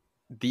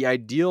 The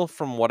ideal,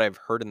 from what I've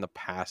heard in the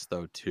past,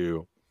 though,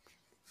 too,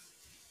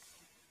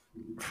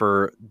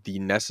 for the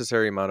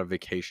necessary amount of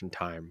vacation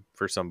time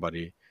for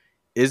somebody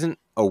isn't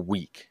a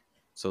week.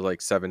 So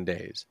like 7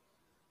 days.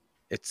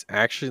 It's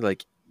actually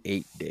like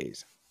 8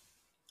 days.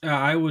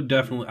 I would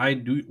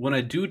definitely, when I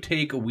do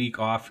take a week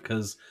off,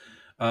 because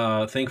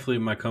thankfully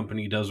my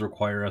company does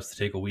require us to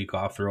take a week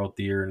off throughout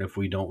the year. And if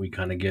we don't, we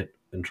kind of get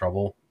in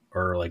trouble,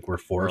 or like we're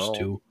forced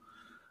to.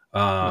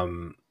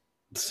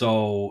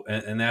 So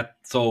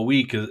a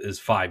week is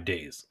 5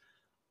 days.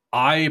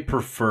 I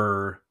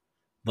prefer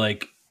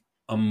like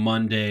a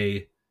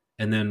Monday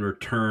and then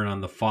return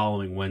on the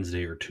following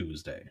Wednesday or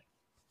Tuesday.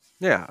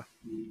 Yeah.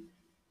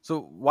 So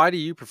why do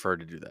you prefer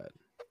to do that?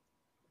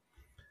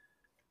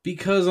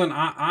 Because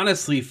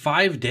honestly,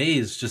 5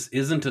 days just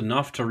isn't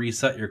enough to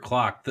reset your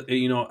clock.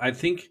 I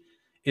think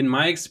in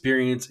my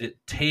experience, it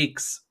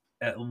takes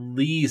at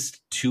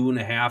least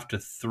 2.5 to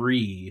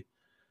 3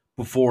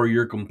 before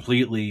you're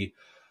completely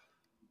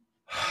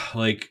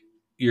like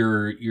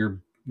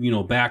you're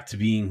back to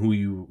being who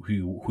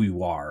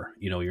you are.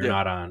 You're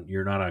not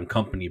on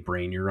company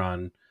brain. You're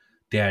on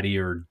daddy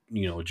or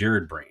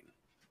Jared brain.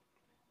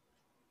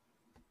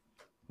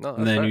 No,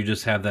 and then you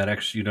just have that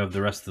extra, have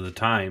the rest of the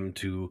time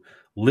to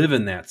live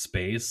in that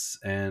space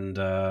and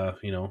have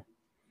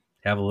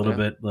a little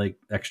bit like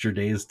extra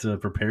days to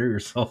prepare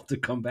yourself to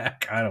come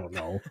back. I don't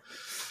know.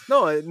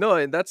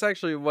 No, that's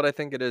actually what I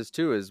think it is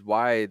too, is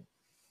why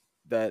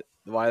they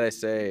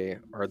say,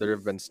 or there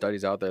have been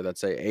studies out there that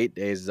say 8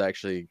 days is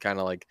actually kind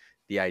of like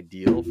the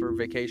ideal for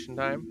vacation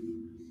time.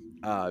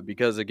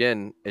 Because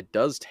again, it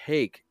does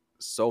take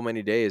so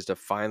many days to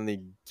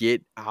finally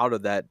get out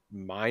of that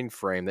mind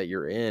frame that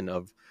you're in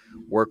of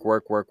work,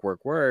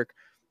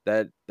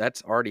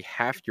 that's already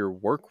half your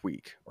work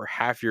week or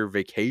half your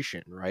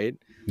vacation, right?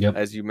 Yep.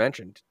 As you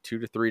mentioned, 2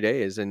 to 3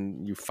 days,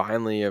 and you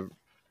finally have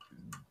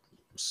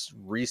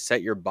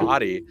reset your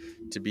body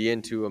to be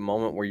into a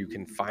moment where you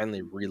can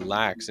finally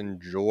relax,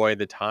 enjoy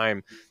the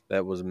time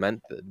that was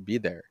meant to be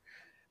there.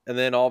 And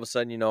then all of a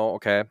sudden,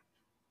 okay,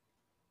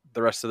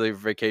 the rest of the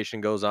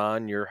vacation goes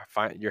on. You're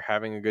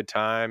having a good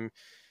time.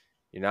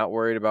 You're not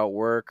worried about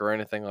work or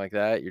anything like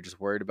that. You're just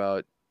worried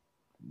about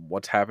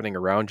what's happening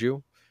around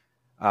you.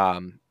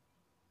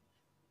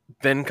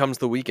 Then comes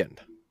the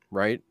weekend,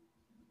 right?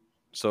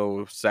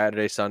 So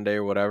Saturday, Sunday,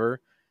 or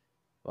whatever.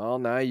 Well,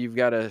 now you've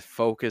got to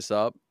focus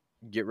up,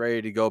 get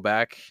ready to go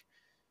back.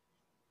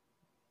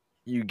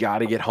 You got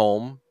to get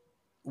home,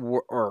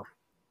 or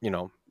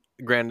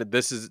granted,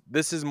 this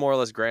is more or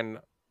less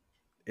granted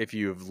if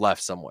you've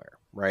left somewhere,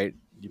 right?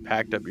 You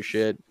packed up your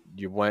shit,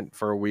 you went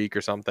for a week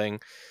or something.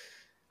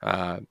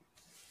 Now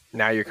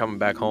you're coming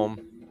back home.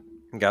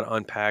 You got to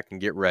unpack and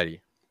get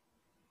ready,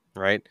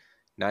 right?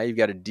 Now you've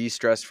got to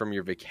de-stress from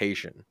your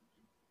vacation.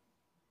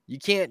 You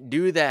can't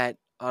do that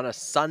on a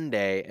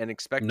Sunday and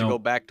expect to go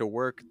back to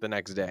work the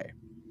next day.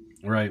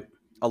 Right.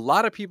 A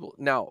lot of people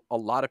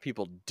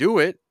do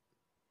it,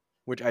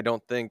 which I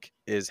don't think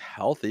is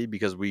healthy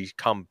because we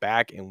come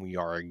back and we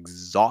are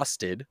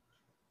exhausted.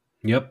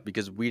 Yep.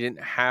 Because we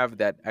didn't have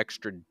that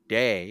extra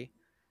day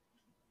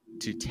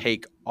to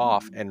take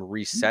off and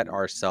reset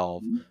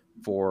ourselves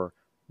for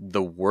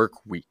the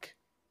work week,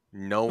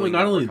 knowing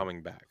that we're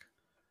coming back.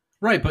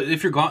 Right, but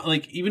if you're gone,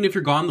 like even if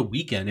you're gone the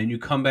weekend and you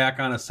come back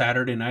on a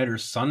Saturday night or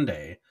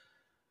Sunday,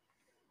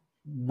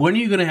 when are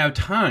you going to have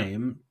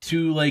time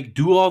to like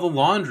do all the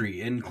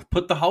laundry and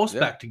put the house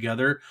back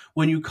together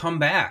when you come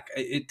back?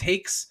 It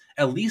takes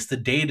at least a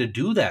day to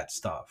do that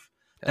stuff.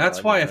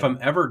 That's why if I'm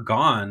ever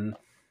gone,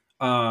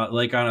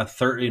 like on a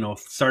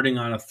starting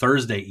on a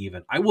Thursday,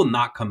 even I will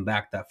not come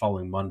back that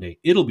following Monday.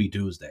 It'll be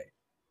Tuesday.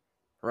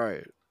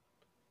 Right.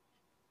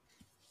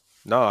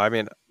 No, I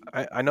mean,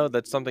 I know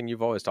that's something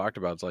you've always talked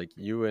about. It's like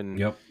you and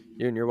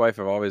your wife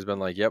have always been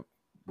like, yep,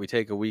 we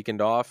take a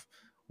weekend off.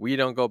 We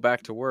don't go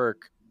back to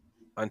work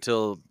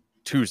until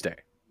Tuesday.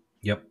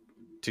 Yep.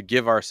 To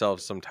give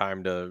ourselves some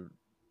time to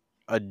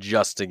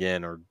adjust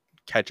again or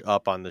catch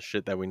up on the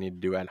shit that we need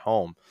to do at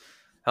home.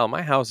 Hell,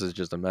 my house is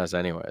just a mess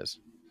anyways.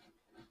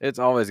 It's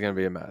always going to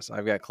be a mess.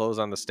 I've got clothes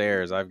on the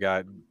stairs. I've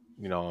got,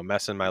 a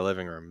mess in my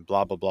living room,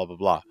 blah, blah, blah, blah,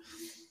 blah.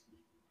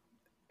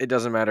 It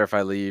doesn't matter if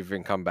I leave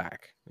and come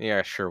back.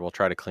 Yeah, sure, we'll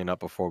try to clean up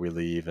before we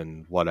leave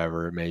and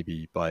whatever it may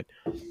be. But,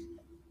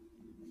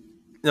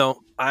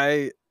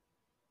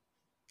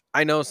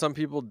 I know some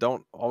people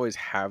don't always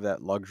have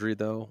that luxury,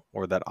 though,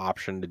 or that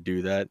option to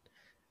do that.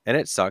 And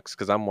it sucks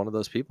because I'm one of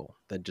those people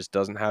that just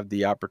doesn't have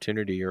the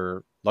opportunity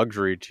or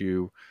luxury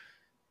to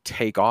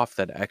take off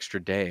that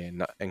extra day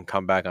and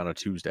come back on a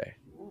Tuesday.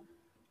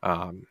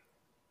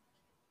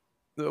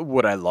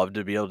 Would I love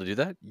to be able to do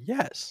that?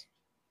 Yes.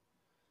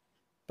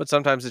 But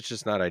sometimes it's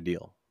just not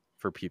ideal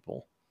for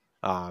people.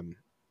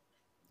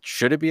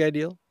 Should it be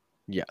ideal?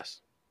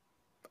 Yes.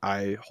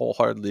 I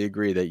wholeheartedly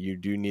agree that you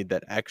do need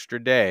that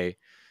extra day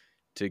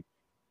to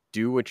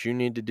do what you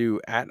need to do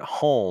at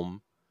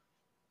home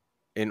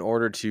in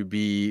order to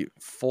be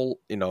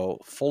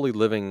fully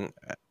living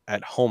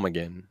at home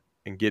again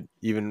and get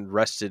even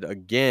rested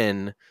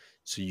again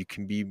so you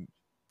can be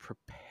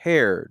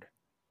prepared,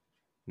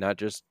 not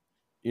just,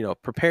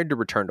 prepared to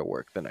return to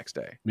work the next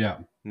day. Yeah.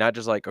 Not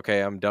just like,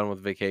 okay, I'm done with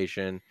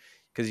vacation,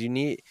 because you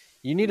need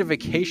a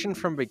vacation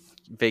from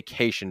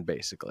vacation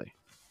basically.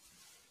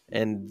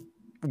 And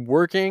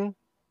working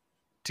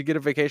to get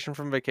a vacation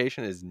from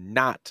vacation is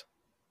not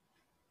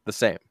the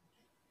same.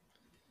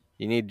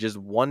 You need just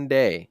one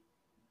day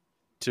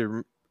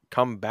to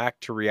come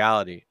back to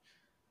reality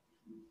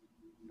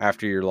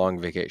after your long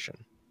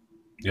vacation.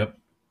 Yep.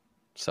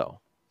 So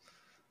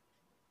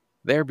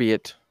there be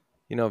it,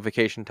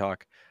 vacation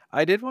talk.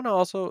 I did want to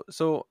also,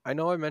 so I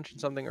know I mentioned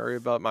something earlier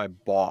about my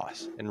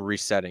boss and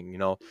resetting,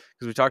 because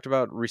we talked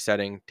about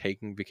resetting,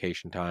 taking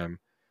vacation time,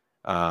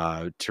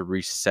 to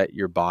reset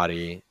your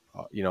body,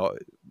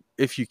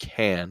 if you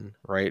can,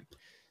 right?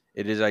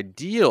 It is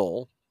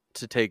ideal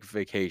to take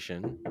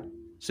vacation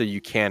so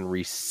you can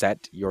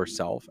reset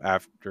yourself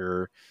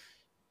after,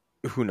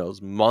 who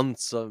knows,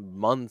 months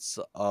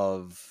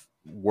of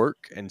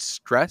work and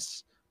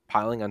stress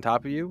piling on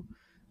top of you.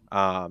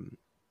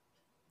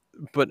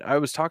 But I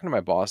was talking to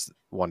my boss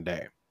one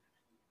day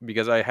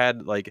because I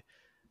had like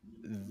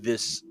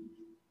this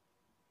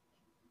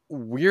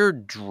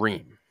weird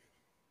dream.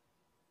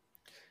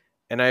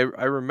 And I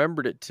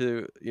remembered it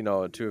to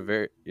a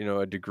very,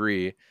 a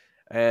degree.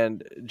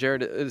 And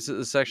Jared,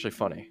 it's actually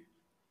funny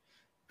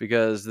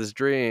because this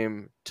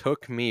dream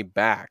took me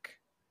back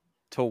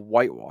to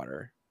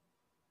Whitewater.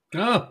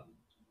 Oh,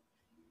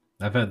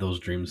 I've had those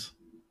dreams.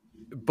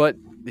 But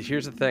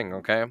here's the thing,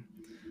 okay?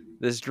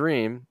 This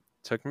dream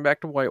took me back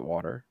to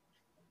Whitewater,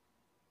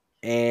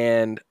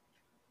 and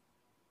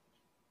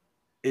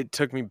it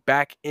took me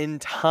back in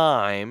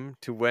time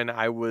to when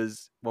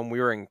we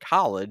were in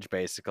college,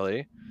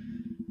 basically.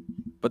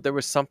 But there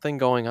was something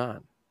going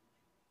on.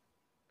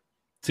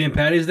 St.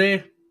 Patty's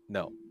Day?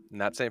 No,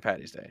 not St.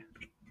 Patty's Day.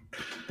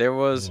 There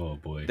was Oh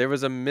boy. there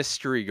was a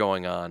mystery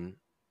going on.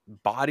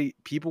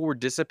 People were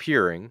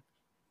disappearing,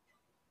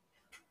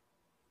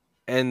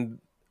 and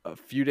a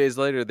few days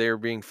later they were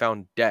being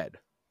found dead.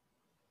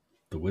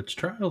 The witch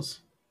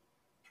trials?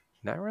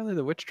 Not really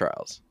the witch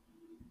trials.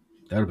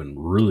 That would have been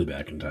really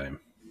back in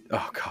time.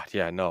 Oh god,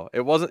 yeah, no.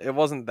 It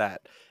wasn't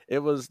that. It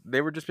was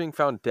they were just being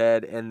found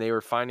dead, and they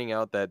were finding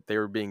out that they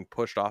were being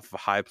pushed off of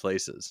high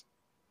places.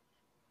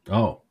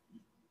 Oh.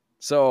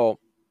 So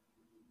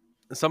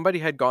somebody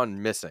had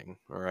gone missing,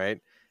 all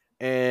right?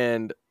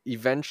 And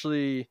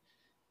eventually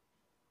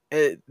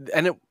I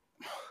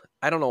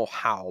don't know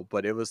how,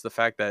 but it was the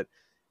fact that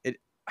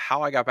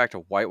how I got back to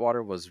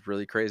Whitewater was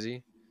really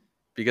crazy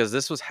because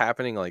this was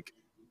happening like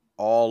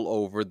all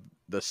over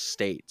the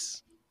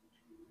states.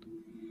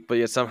 But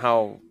yet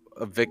somehow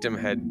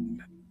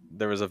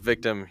there was a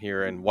victim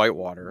here in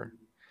Whitewater,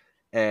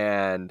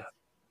 or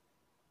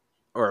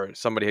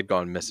somebody had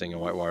gone missing in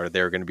Whitewater.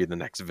 They were going to be the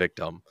next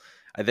victim.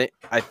 I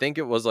think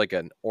it was like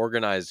an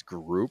organized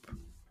group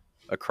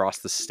across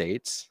the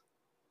states.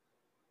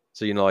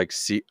 So like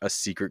a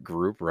secret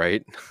group,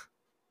 right?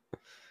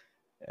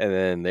 And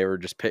then they were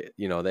just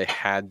they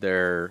had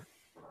their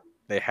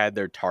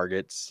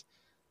targets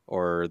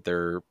or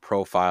their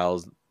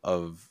profiles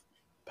of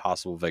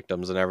possible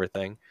victims and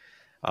everything.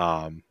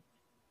 And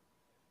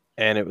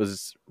it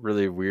was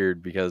really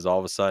weird because all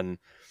of a sudden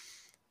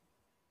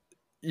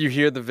you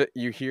hear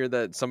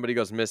that somebody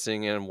goes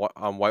missing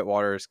on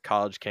Whitewater's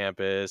college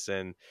campus,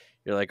 and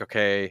you're like,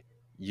 okay,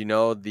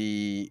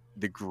 the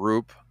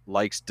group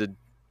likes to,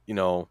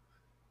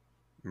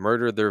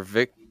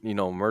 murder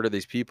murder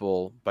these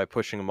people by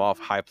pushing them off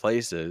high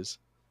places.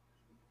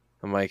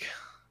 I'm like,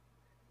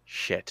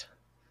 shit.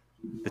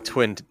 The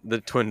twin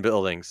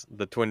buildings,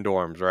 the twin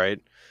dorms, right?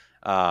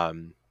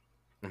 I'm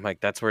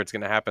like, that's where it's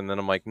gonna happen. Then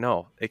I'm like,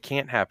 no, it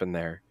can't happen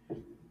there.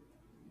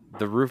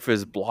 The roof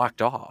is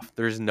blocked off.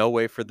 There's no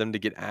way for them to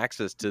get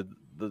access to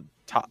the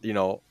top,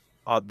 the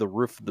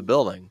roof of the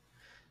building.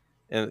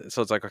 And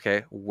so it's like,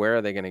 okay, where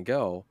are they gonna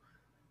go?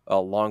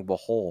 Long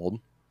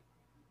behold,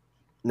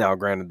 now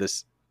granted,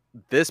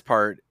 this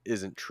part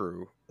isn't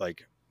true.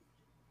 Like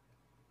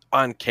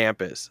on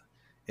campus,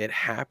 it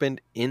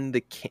happened in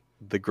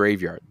the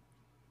graveyard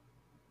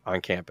on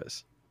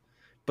campus.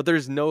 But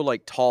there's no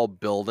like tall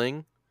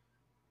building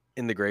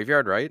in the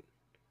graveyard, right?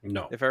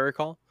 No. If I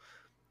recall,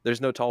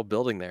 there's no tall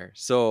building there.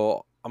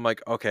 So I'm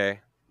like, okay,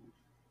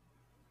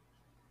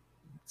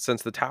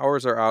 since the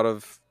towers are out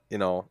of,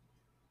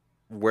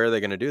 where are they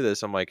going to do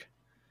this? I'm like,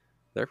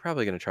 they're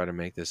probably going to try to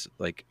make this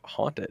like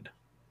haunted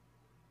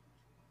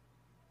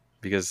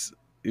because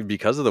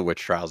of the witch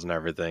trials and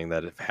everything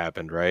that have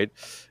happened, right?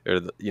 Or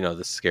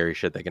the scary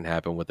shit that can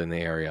happen within the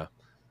area.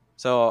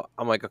 So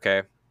I'm like,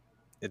 okay,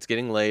 it's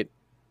getting late.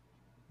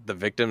 The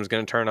victim's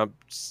going to turn up,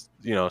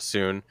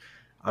 soon.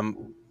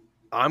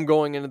 I'm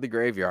going into the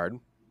graveyard,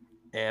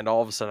 and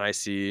all of a sudden I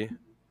see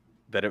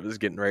that it was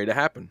getting ready to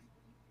happen.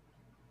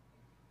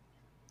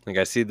 Like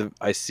I see the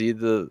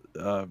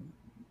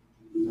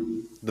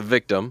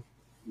victim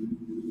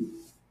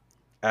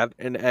at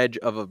an edge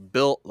of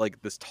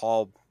like this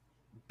tall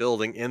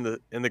building in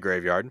the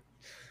graveyard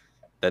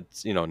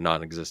that's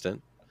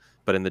non-existent,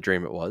 but in the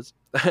dream it was.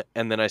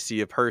 And then I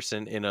see a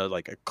person in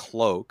a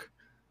cloak,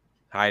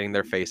 hiding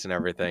their face and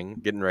everything,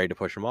 getting ready to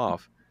push him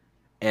off.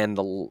 And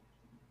the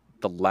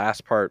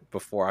last part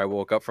before I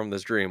woke up from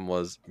this dream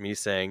was me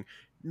saying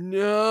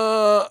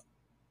no,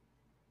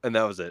 and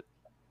that was it.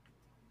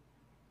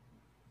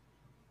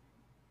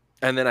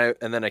 And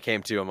then I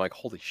came to, I'm like,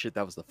 holy shit,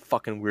 that was the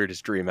fucking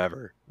weirdest dream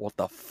ever. What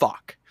the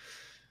fuck?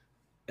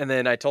 And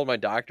then I told my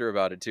doctor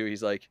about it too.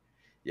 He's like,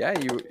 yeah,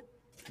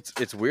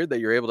 it's weird that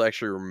you're able to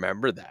actually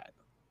remember that,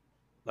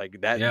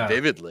 like that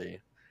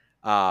vividly.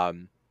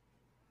 I'm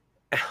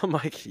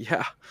like,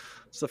 yeah,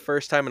 it's the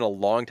first time in a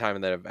long time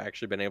that I've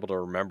actually been able to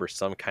remember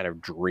some kind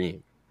of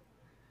dream.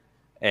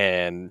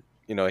 And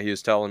he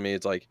was telling me,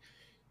 it's like,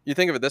 you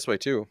think of it this way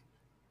too,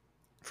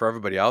 for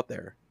everybody out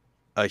there,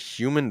 a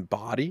human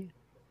body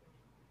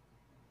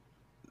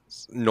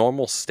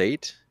normal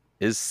state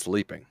is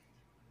sleeping,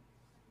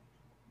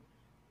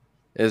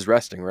 is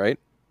resting, right?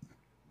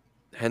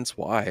 Hence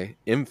why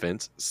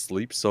infants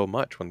sleep so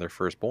much when they're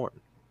first born.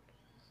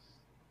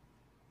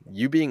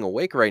 You being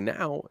awake right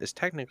now is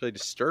technically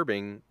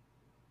disturbing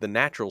the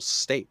natural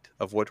state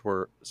of what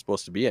we're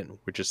supposed to be in,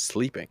 which is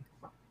sleeping.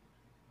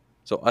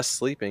 So us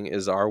sleeping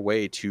is our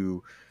way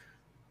to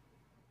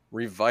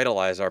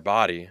revitalize our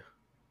body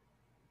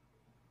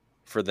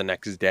for the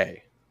next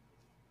day.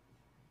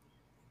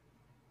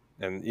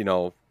 And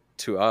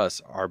to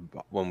us,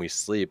 when we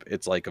sleep,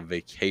 it's like a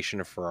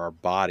vacation for our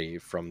body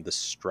from the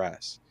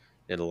stress.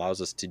 It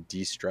allows us to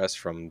de-stress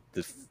from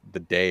the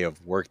day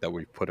of work that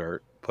we put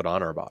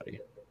on our body.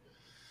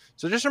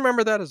 So just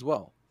remember that as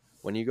well.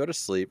 When you go to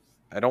sleep,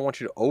 I don't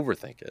want you to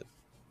overthink it.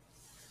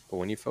 But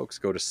when you folks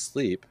go to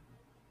sleep,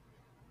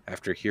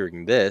 after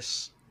hearing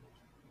this,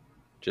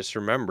 just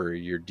remember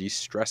you're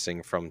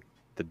de-stressing from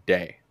the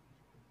day.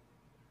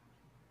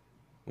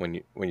 when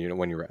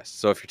you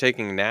rest. So if you're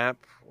taking a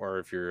nap or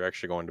if you're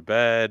actually going to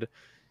bed,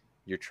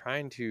 you're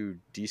trying to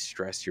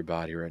de-stress your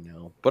body right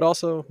now, but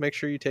also make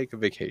sure you take a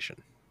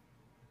vacation.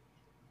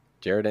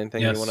 Jared,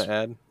 anything you want to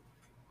add?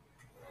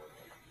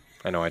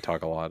 I know I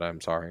talk a lot.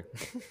 I'm sorry.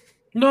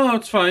 No,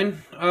 it's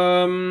fine.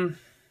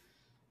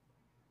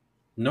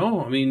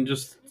 No, I mean,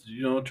 just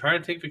try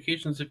to take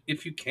vacations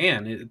if you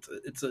can.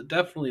 It's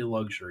definitely a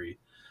luxury,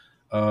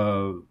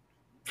 for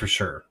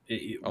sure.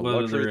 A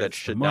Whether luxury that it's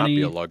the should not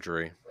be money, a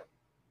luxury.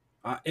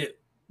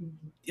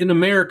 In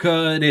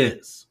America it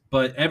is,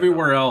 but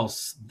everywhere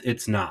else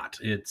it's not.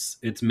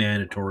 It's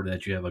mandatory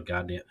that you have a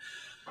goddamn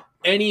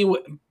anyway.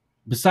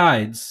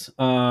 Besides,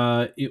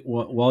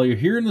 while you're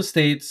here in the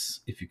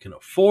States, if you can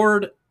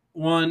afford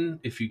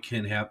one, if you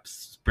can have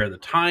spare the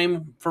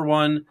time for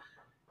one,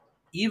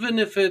 even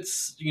if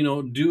it's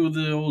do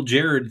the old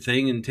Jared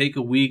thing and take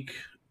a week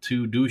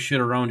to do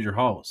shit around your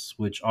house,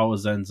 which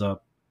always ends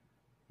up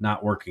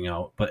not working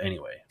out. But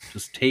anyway,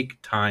 just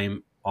take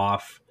time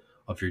off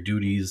of your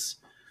duties,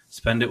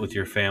 spend it with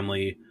your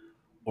family,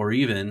 or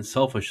even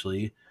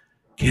selfishly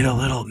get a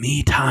little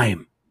me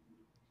time.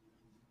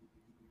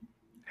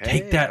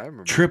 Take that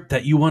trip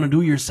that you want to do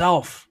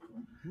yourself.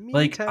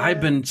 I've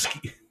been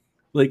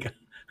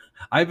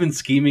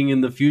scheming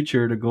in the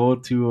future to go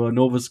to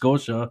Nova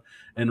Scotia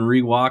and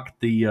rewalk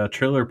the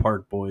Trailer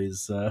Park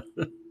Boys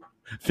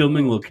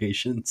filming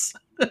locations.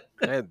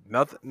 Hey,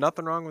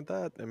 nothing wrong with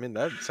that. I mean,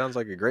 that sounds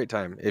like a great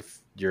time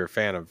if you're a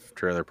fan of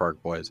Trailer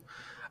Park Boys,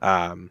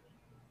 and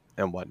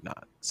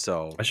whatnot.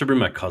 So I should bring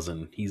my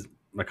cousin.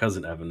 My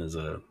cousin Evan is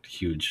a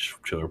huge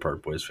Trailer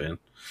Park Boys fan.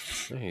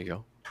 There you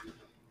go.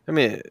 I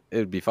mean, it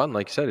would be fun.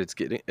 Like you said, it's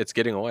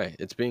getting away.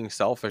 It's being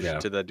selfish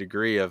to the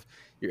degree of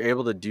you're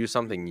able to do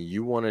something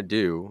you want to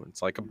do.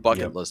 It's like a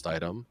bucket list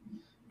item,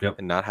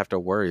 and not have to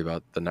worry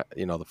about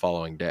the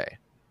following day,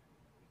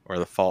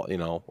 or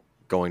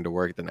going to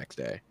work the next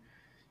day.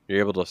 You're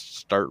able to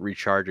start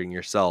recharging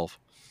yourself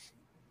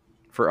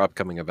for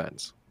upcoming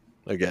events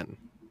again.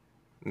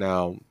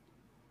 Now,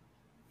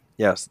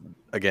 yes,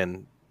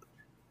 again,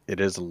 it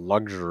is a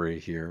luxury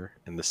here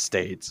in the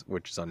States,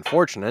 which is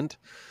unfortunate.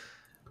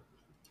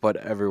 But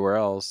everywhere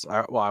else,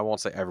 I won't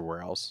say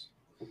everywhere else,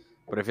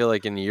 but I feel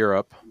like in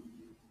Europe,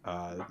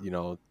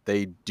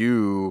 they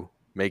do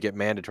make it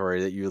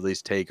mandatory that you at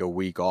least take a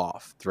week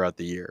off throughout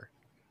the year.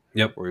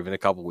 Yep. Or even a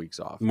couple weeks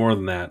off. More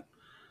than that.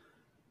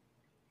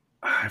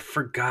 I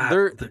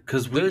forgot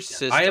because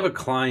I have a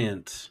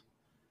client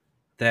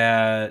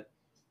that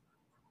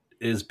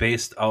is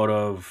based out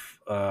of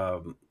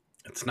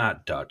it's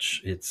not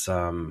Dutch, it's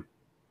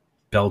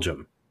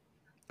Belgium.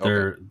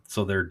 They're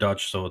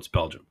Dutch, so it's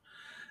Belgium.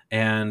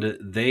 And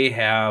they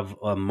have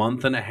a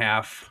month and a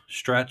half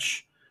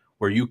stretch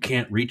where you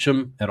can't reach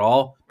them at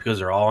all because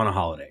they're all on a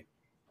holiday.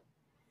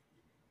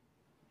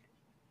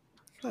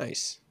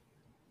 Nice.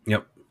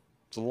 Yep.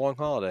 It's a long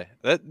holiday.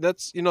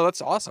 That's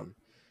awesome.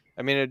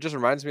 I mean, it just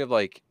reminds me of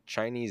like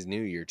Chinese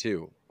New Year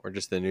too, or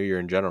just the New Year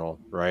in general,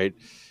 right?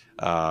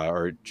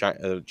 Or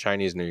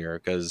Chinese New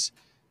Year, because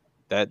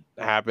that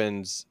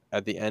happens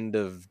at the end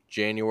of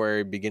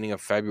January, beginning of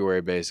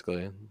February,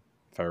 basically,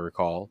 if I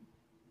recall.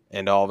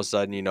 And all of a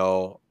sudden,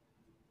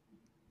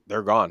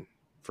 they're gone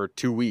for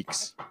 2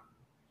 weeks.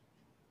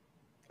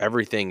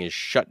 Everything is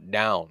shut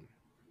down.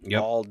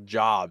 Yep. All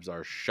jobs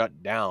are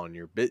shut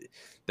down.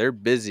 They're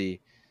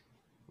busy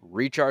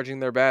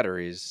recharging their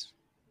batteries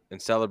and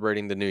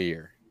celebrating the new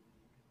year.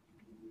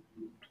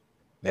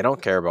 They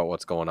don't care about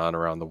what's going on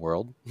around the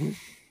world.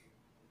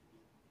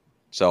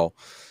 So,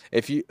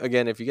 if you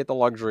get the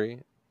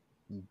luxury,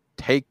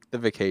 take the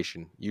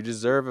vacation. You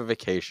deserve a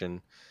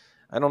vacation.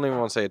 I don't even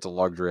want to say it's a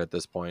luxury at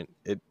this point.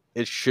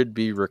 It should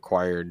be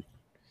required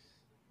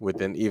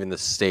within even the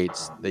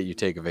states that you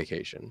take a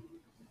vacation.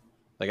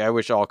 Like, I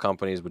wish all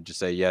companies would just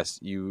say, yes,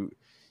 you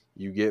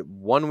get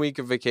 1 week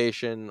of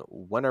vacation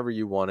whenever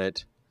you want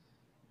it.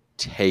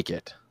 Take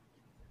it.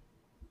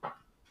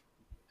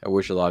 I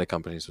wish a lot of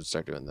companies would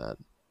start doing that.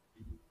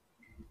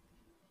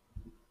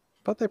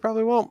 But they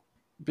probably won't,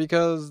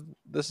 because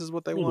this is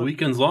what they want. The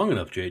weekend's long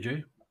enough, JJ.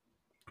 The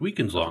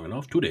weekend's long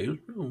enough. 2 days.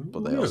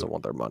 But they also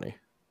want their money.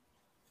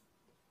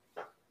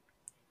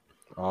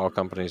 All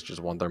companies just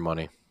want their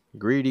money.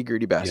 Greedy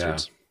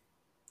bastards.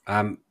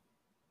 Yeah.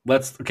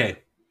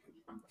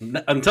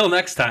 Until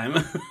next time.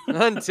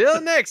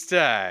 Until next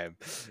time.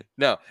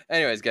 No.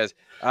 Anyways, guys,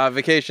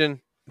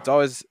 vacation. It's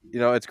always,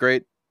 it's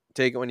great.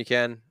 Take it when you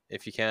can,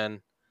 if you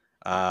can.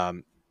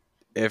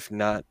 If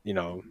not,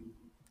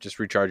 just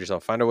recharge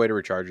yourself. Find a way to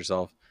recharge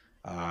yourself.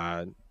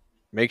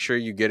 Make sure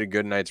you get a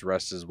good night's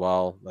rest as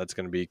well. That's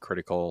going to be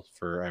critical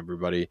for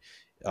everybody,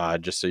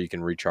 just so you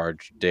can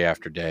recharge day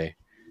after day.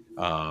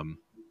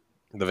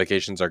 The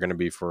vacations are going to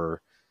be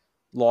for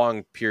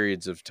long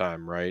periods of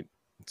time, right?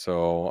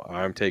 So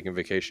I'm taking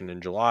vacation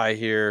in July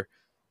here,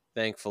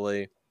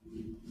 thankfully.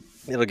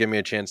 It'll give me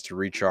a chance to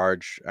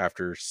recharge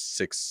after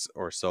 6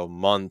 or so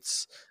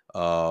months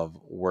of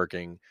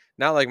working.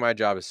 Not like my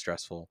job is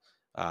stressful,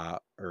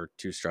 or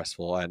too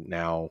stressful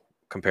now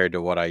compared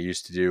to what I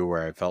used to do,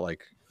 where I felt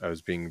like I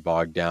was being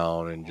bogged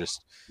down and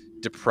just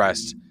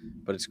depressed.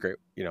 But it's great.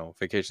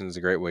 Vacation is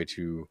a great way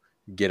to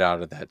get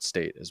out of that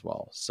state as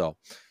well. So,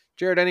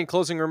 Jared, any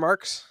closing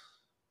remarks?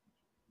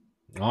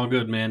 All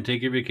good, man.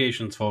 Take your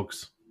vacations,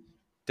 folks.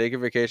 Take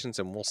your vacations,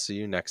 and we'll see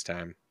you next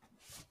time.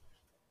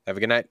 Have a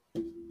good night.